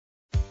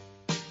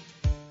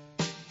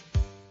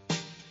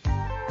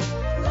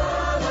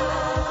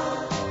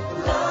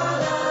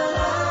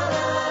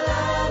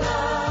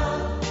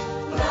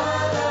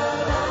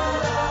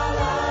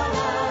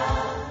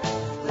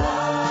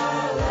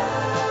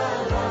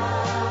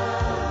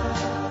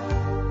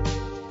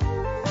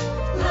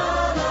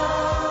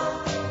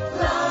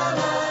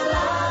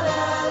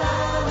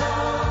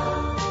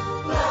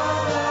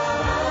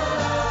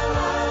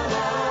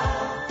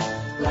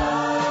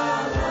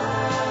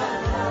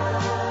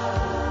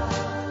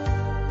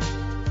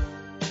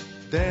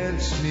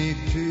 Dance me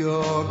to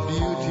your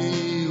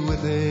beauty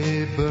with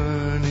a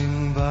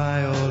burning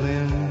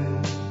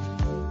violin.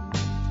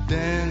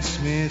 Dance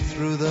me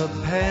through the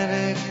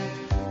panic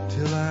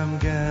till I'm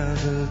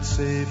gathered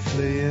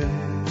safely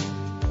in.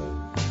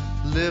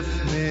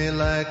 Lift me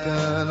like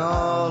an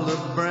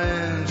olive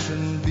branch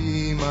and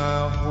be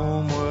my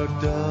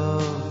homeward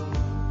dove.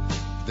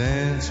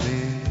 Dance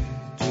me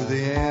to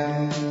the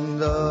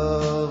end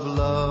of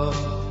love.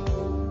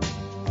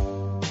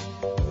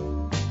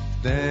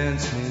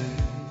 Dance me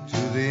to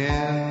the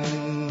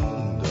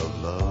end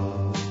of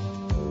love.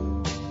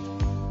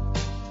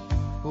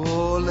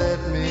 Oh, let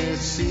me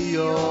see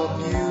your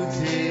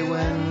beauty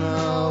when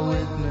the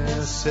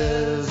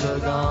witnesses are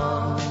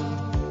gone.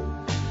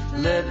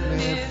 Let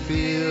me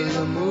feel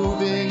you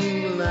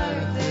moving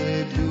like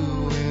they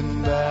do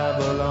in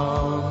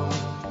Babylon.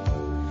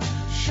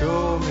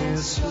 Show me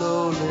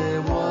slowly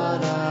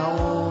what I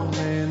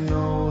only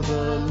know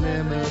the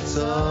limits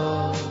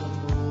of.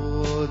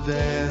 Oh,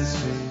 dance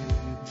me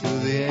to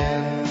the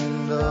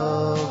end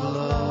of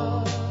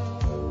love.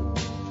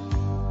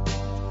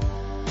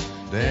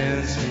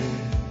 Dance me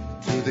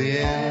to the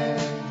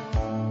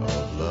end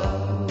of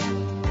love.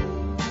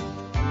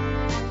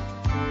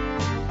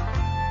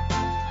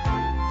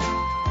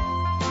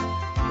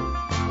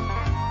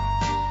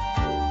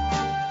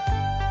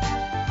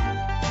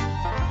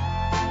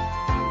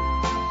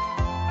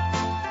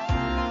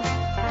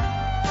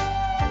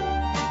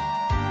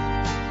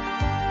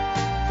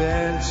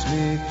 Dance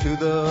me to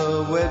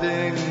the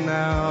wedding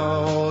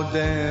now,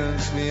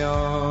 dance me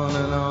on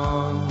and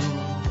on.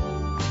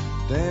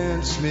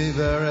 Dance me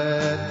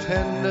very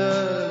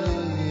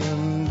tenderly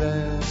and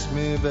dance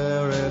me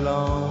very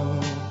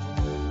long.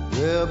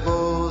 We're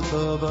both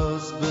of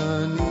us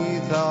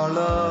beneath our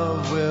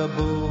love, we're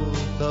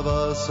both of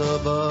us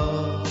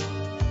above.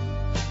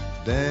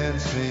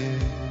 Dance me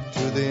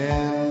to the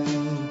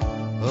end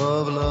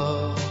of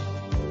love.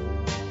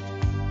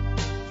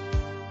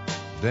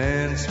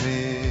 Dance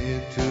me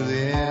to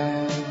the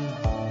end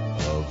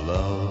of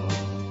love.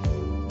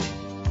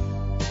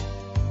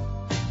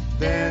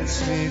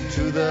 Dance me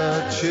to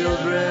the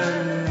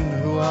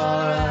children who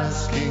are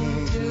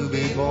asking to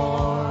be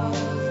born.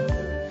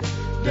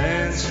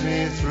 Dance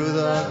me through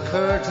the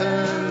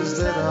curtains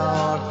that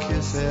our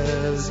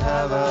kisses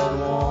have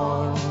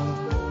outworn.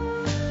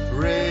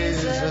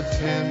 Raise a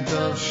tent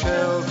of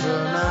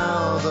shelter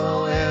now,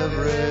 though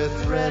every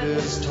thread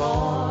is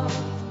torn.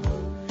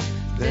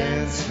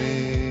 Dance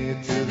me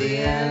to the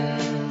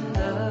end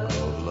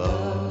of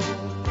love.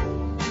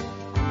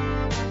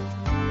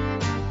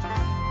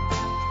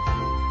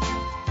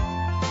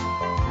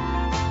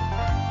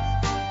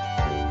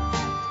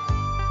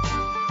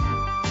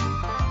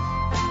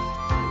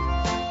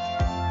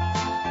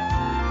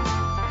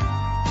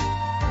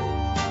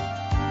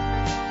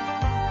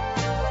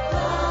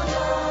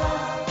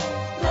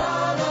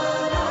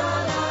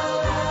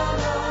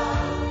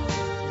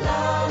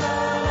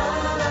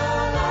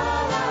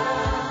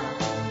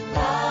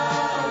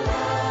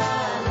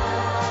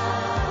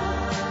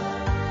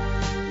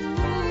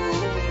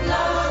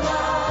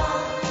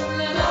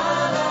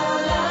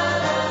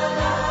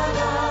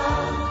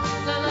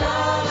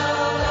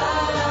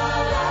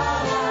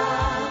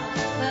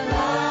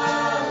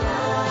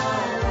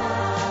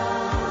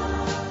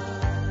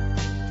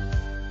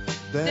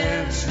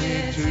 Dance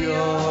me to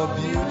your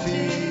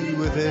beauty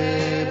with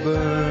a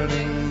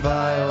burning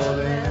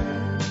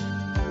violin.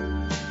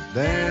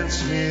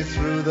 Dance me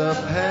through the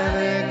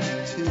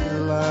panic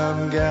till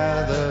I'm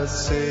gathered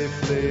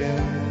safely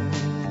in.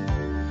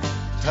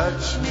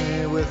 Touch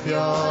me with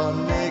your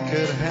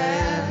naked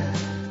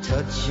hand,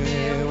 touch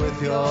me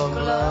with your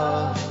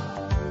glove,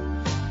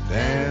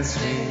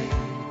 dance me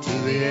to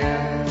the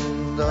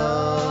end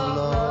of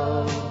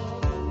love,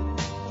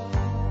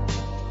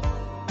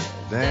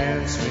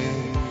 dance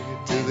me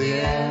to the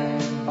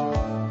end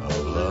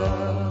of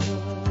love,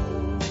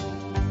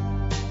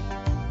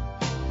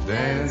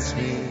 dance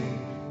me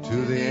to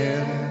the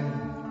end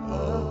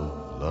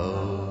of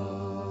love.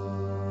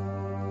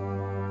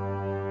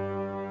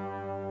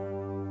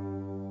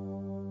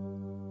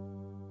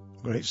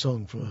 Great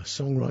song from a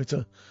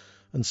songwriter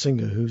and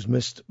singer who's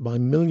missed by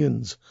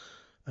millions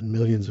and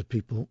millions of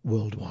people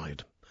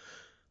worldwide.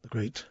 The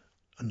great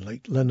and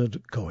late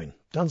Leonard Cohen.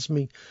 Dance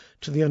Me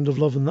to the End of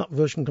Love, and that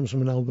version comes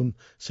from an album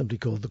simply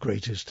called The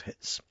Greatest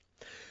Hits.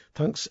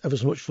 Thanks ever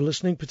so much for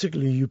listening,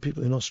 particularly you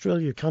people in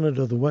Australia,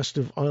 Canada, the west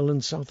of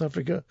Ireland, South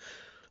Africa,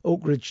 Oak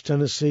Ridge,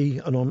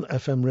 Tennessee, and on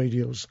FM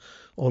radios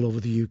all over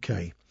the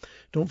UK.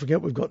 Don't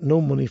forget, we've got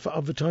no money for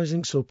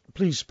advertising, so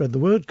please spread the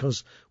word,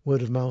 because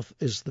word of mouth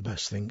is the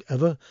best thing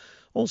ever.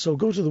 Also,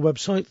 go to the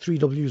website,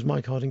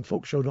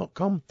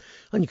 3wsmikehardingfolkshow.com,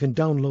 and you can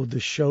download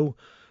this show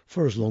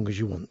for as long as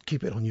you want.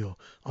 Keep it on your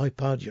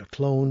iPad, your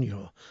clone,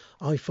 your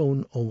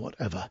iPhone, or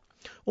whatever.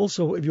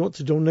 Also, if you want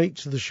to donate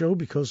to the show,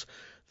 because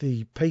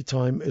the pay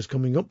time is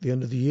coming up, the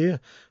end of the year,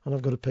 and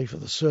I've got to pay for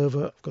the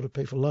server, I've got to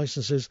pay for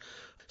licenses.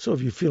 So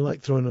if you feel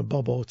like throwing a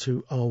bob or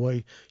two our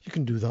way, you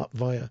can do that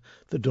via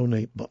the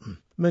donate button.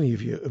 Many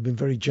of you have been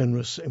very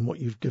generous in what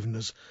you've given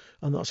us,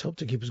 and that's helped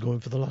to keep us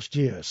going for the last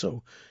year.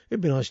 So it'd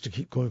be nice to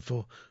keep going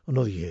for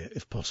another year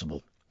if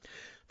possible.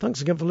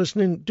 Thanks again for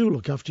listening. Do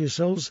look after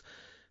yourselves,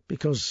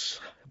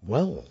 because,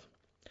 well,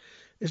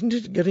 isn't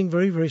it getting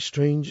very, very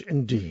strange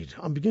indeed?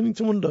 I'm beginning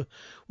to wonder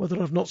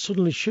whether I've not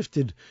suddenly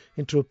shifted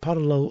into a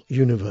parallel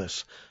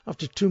universe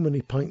after too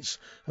many pints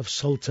of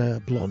Saltaire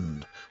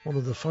Blonde, one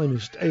of the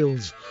finest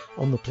ales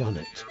on the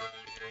planet.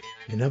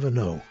 You never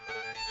know.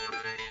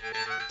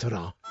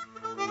 Ta-ra.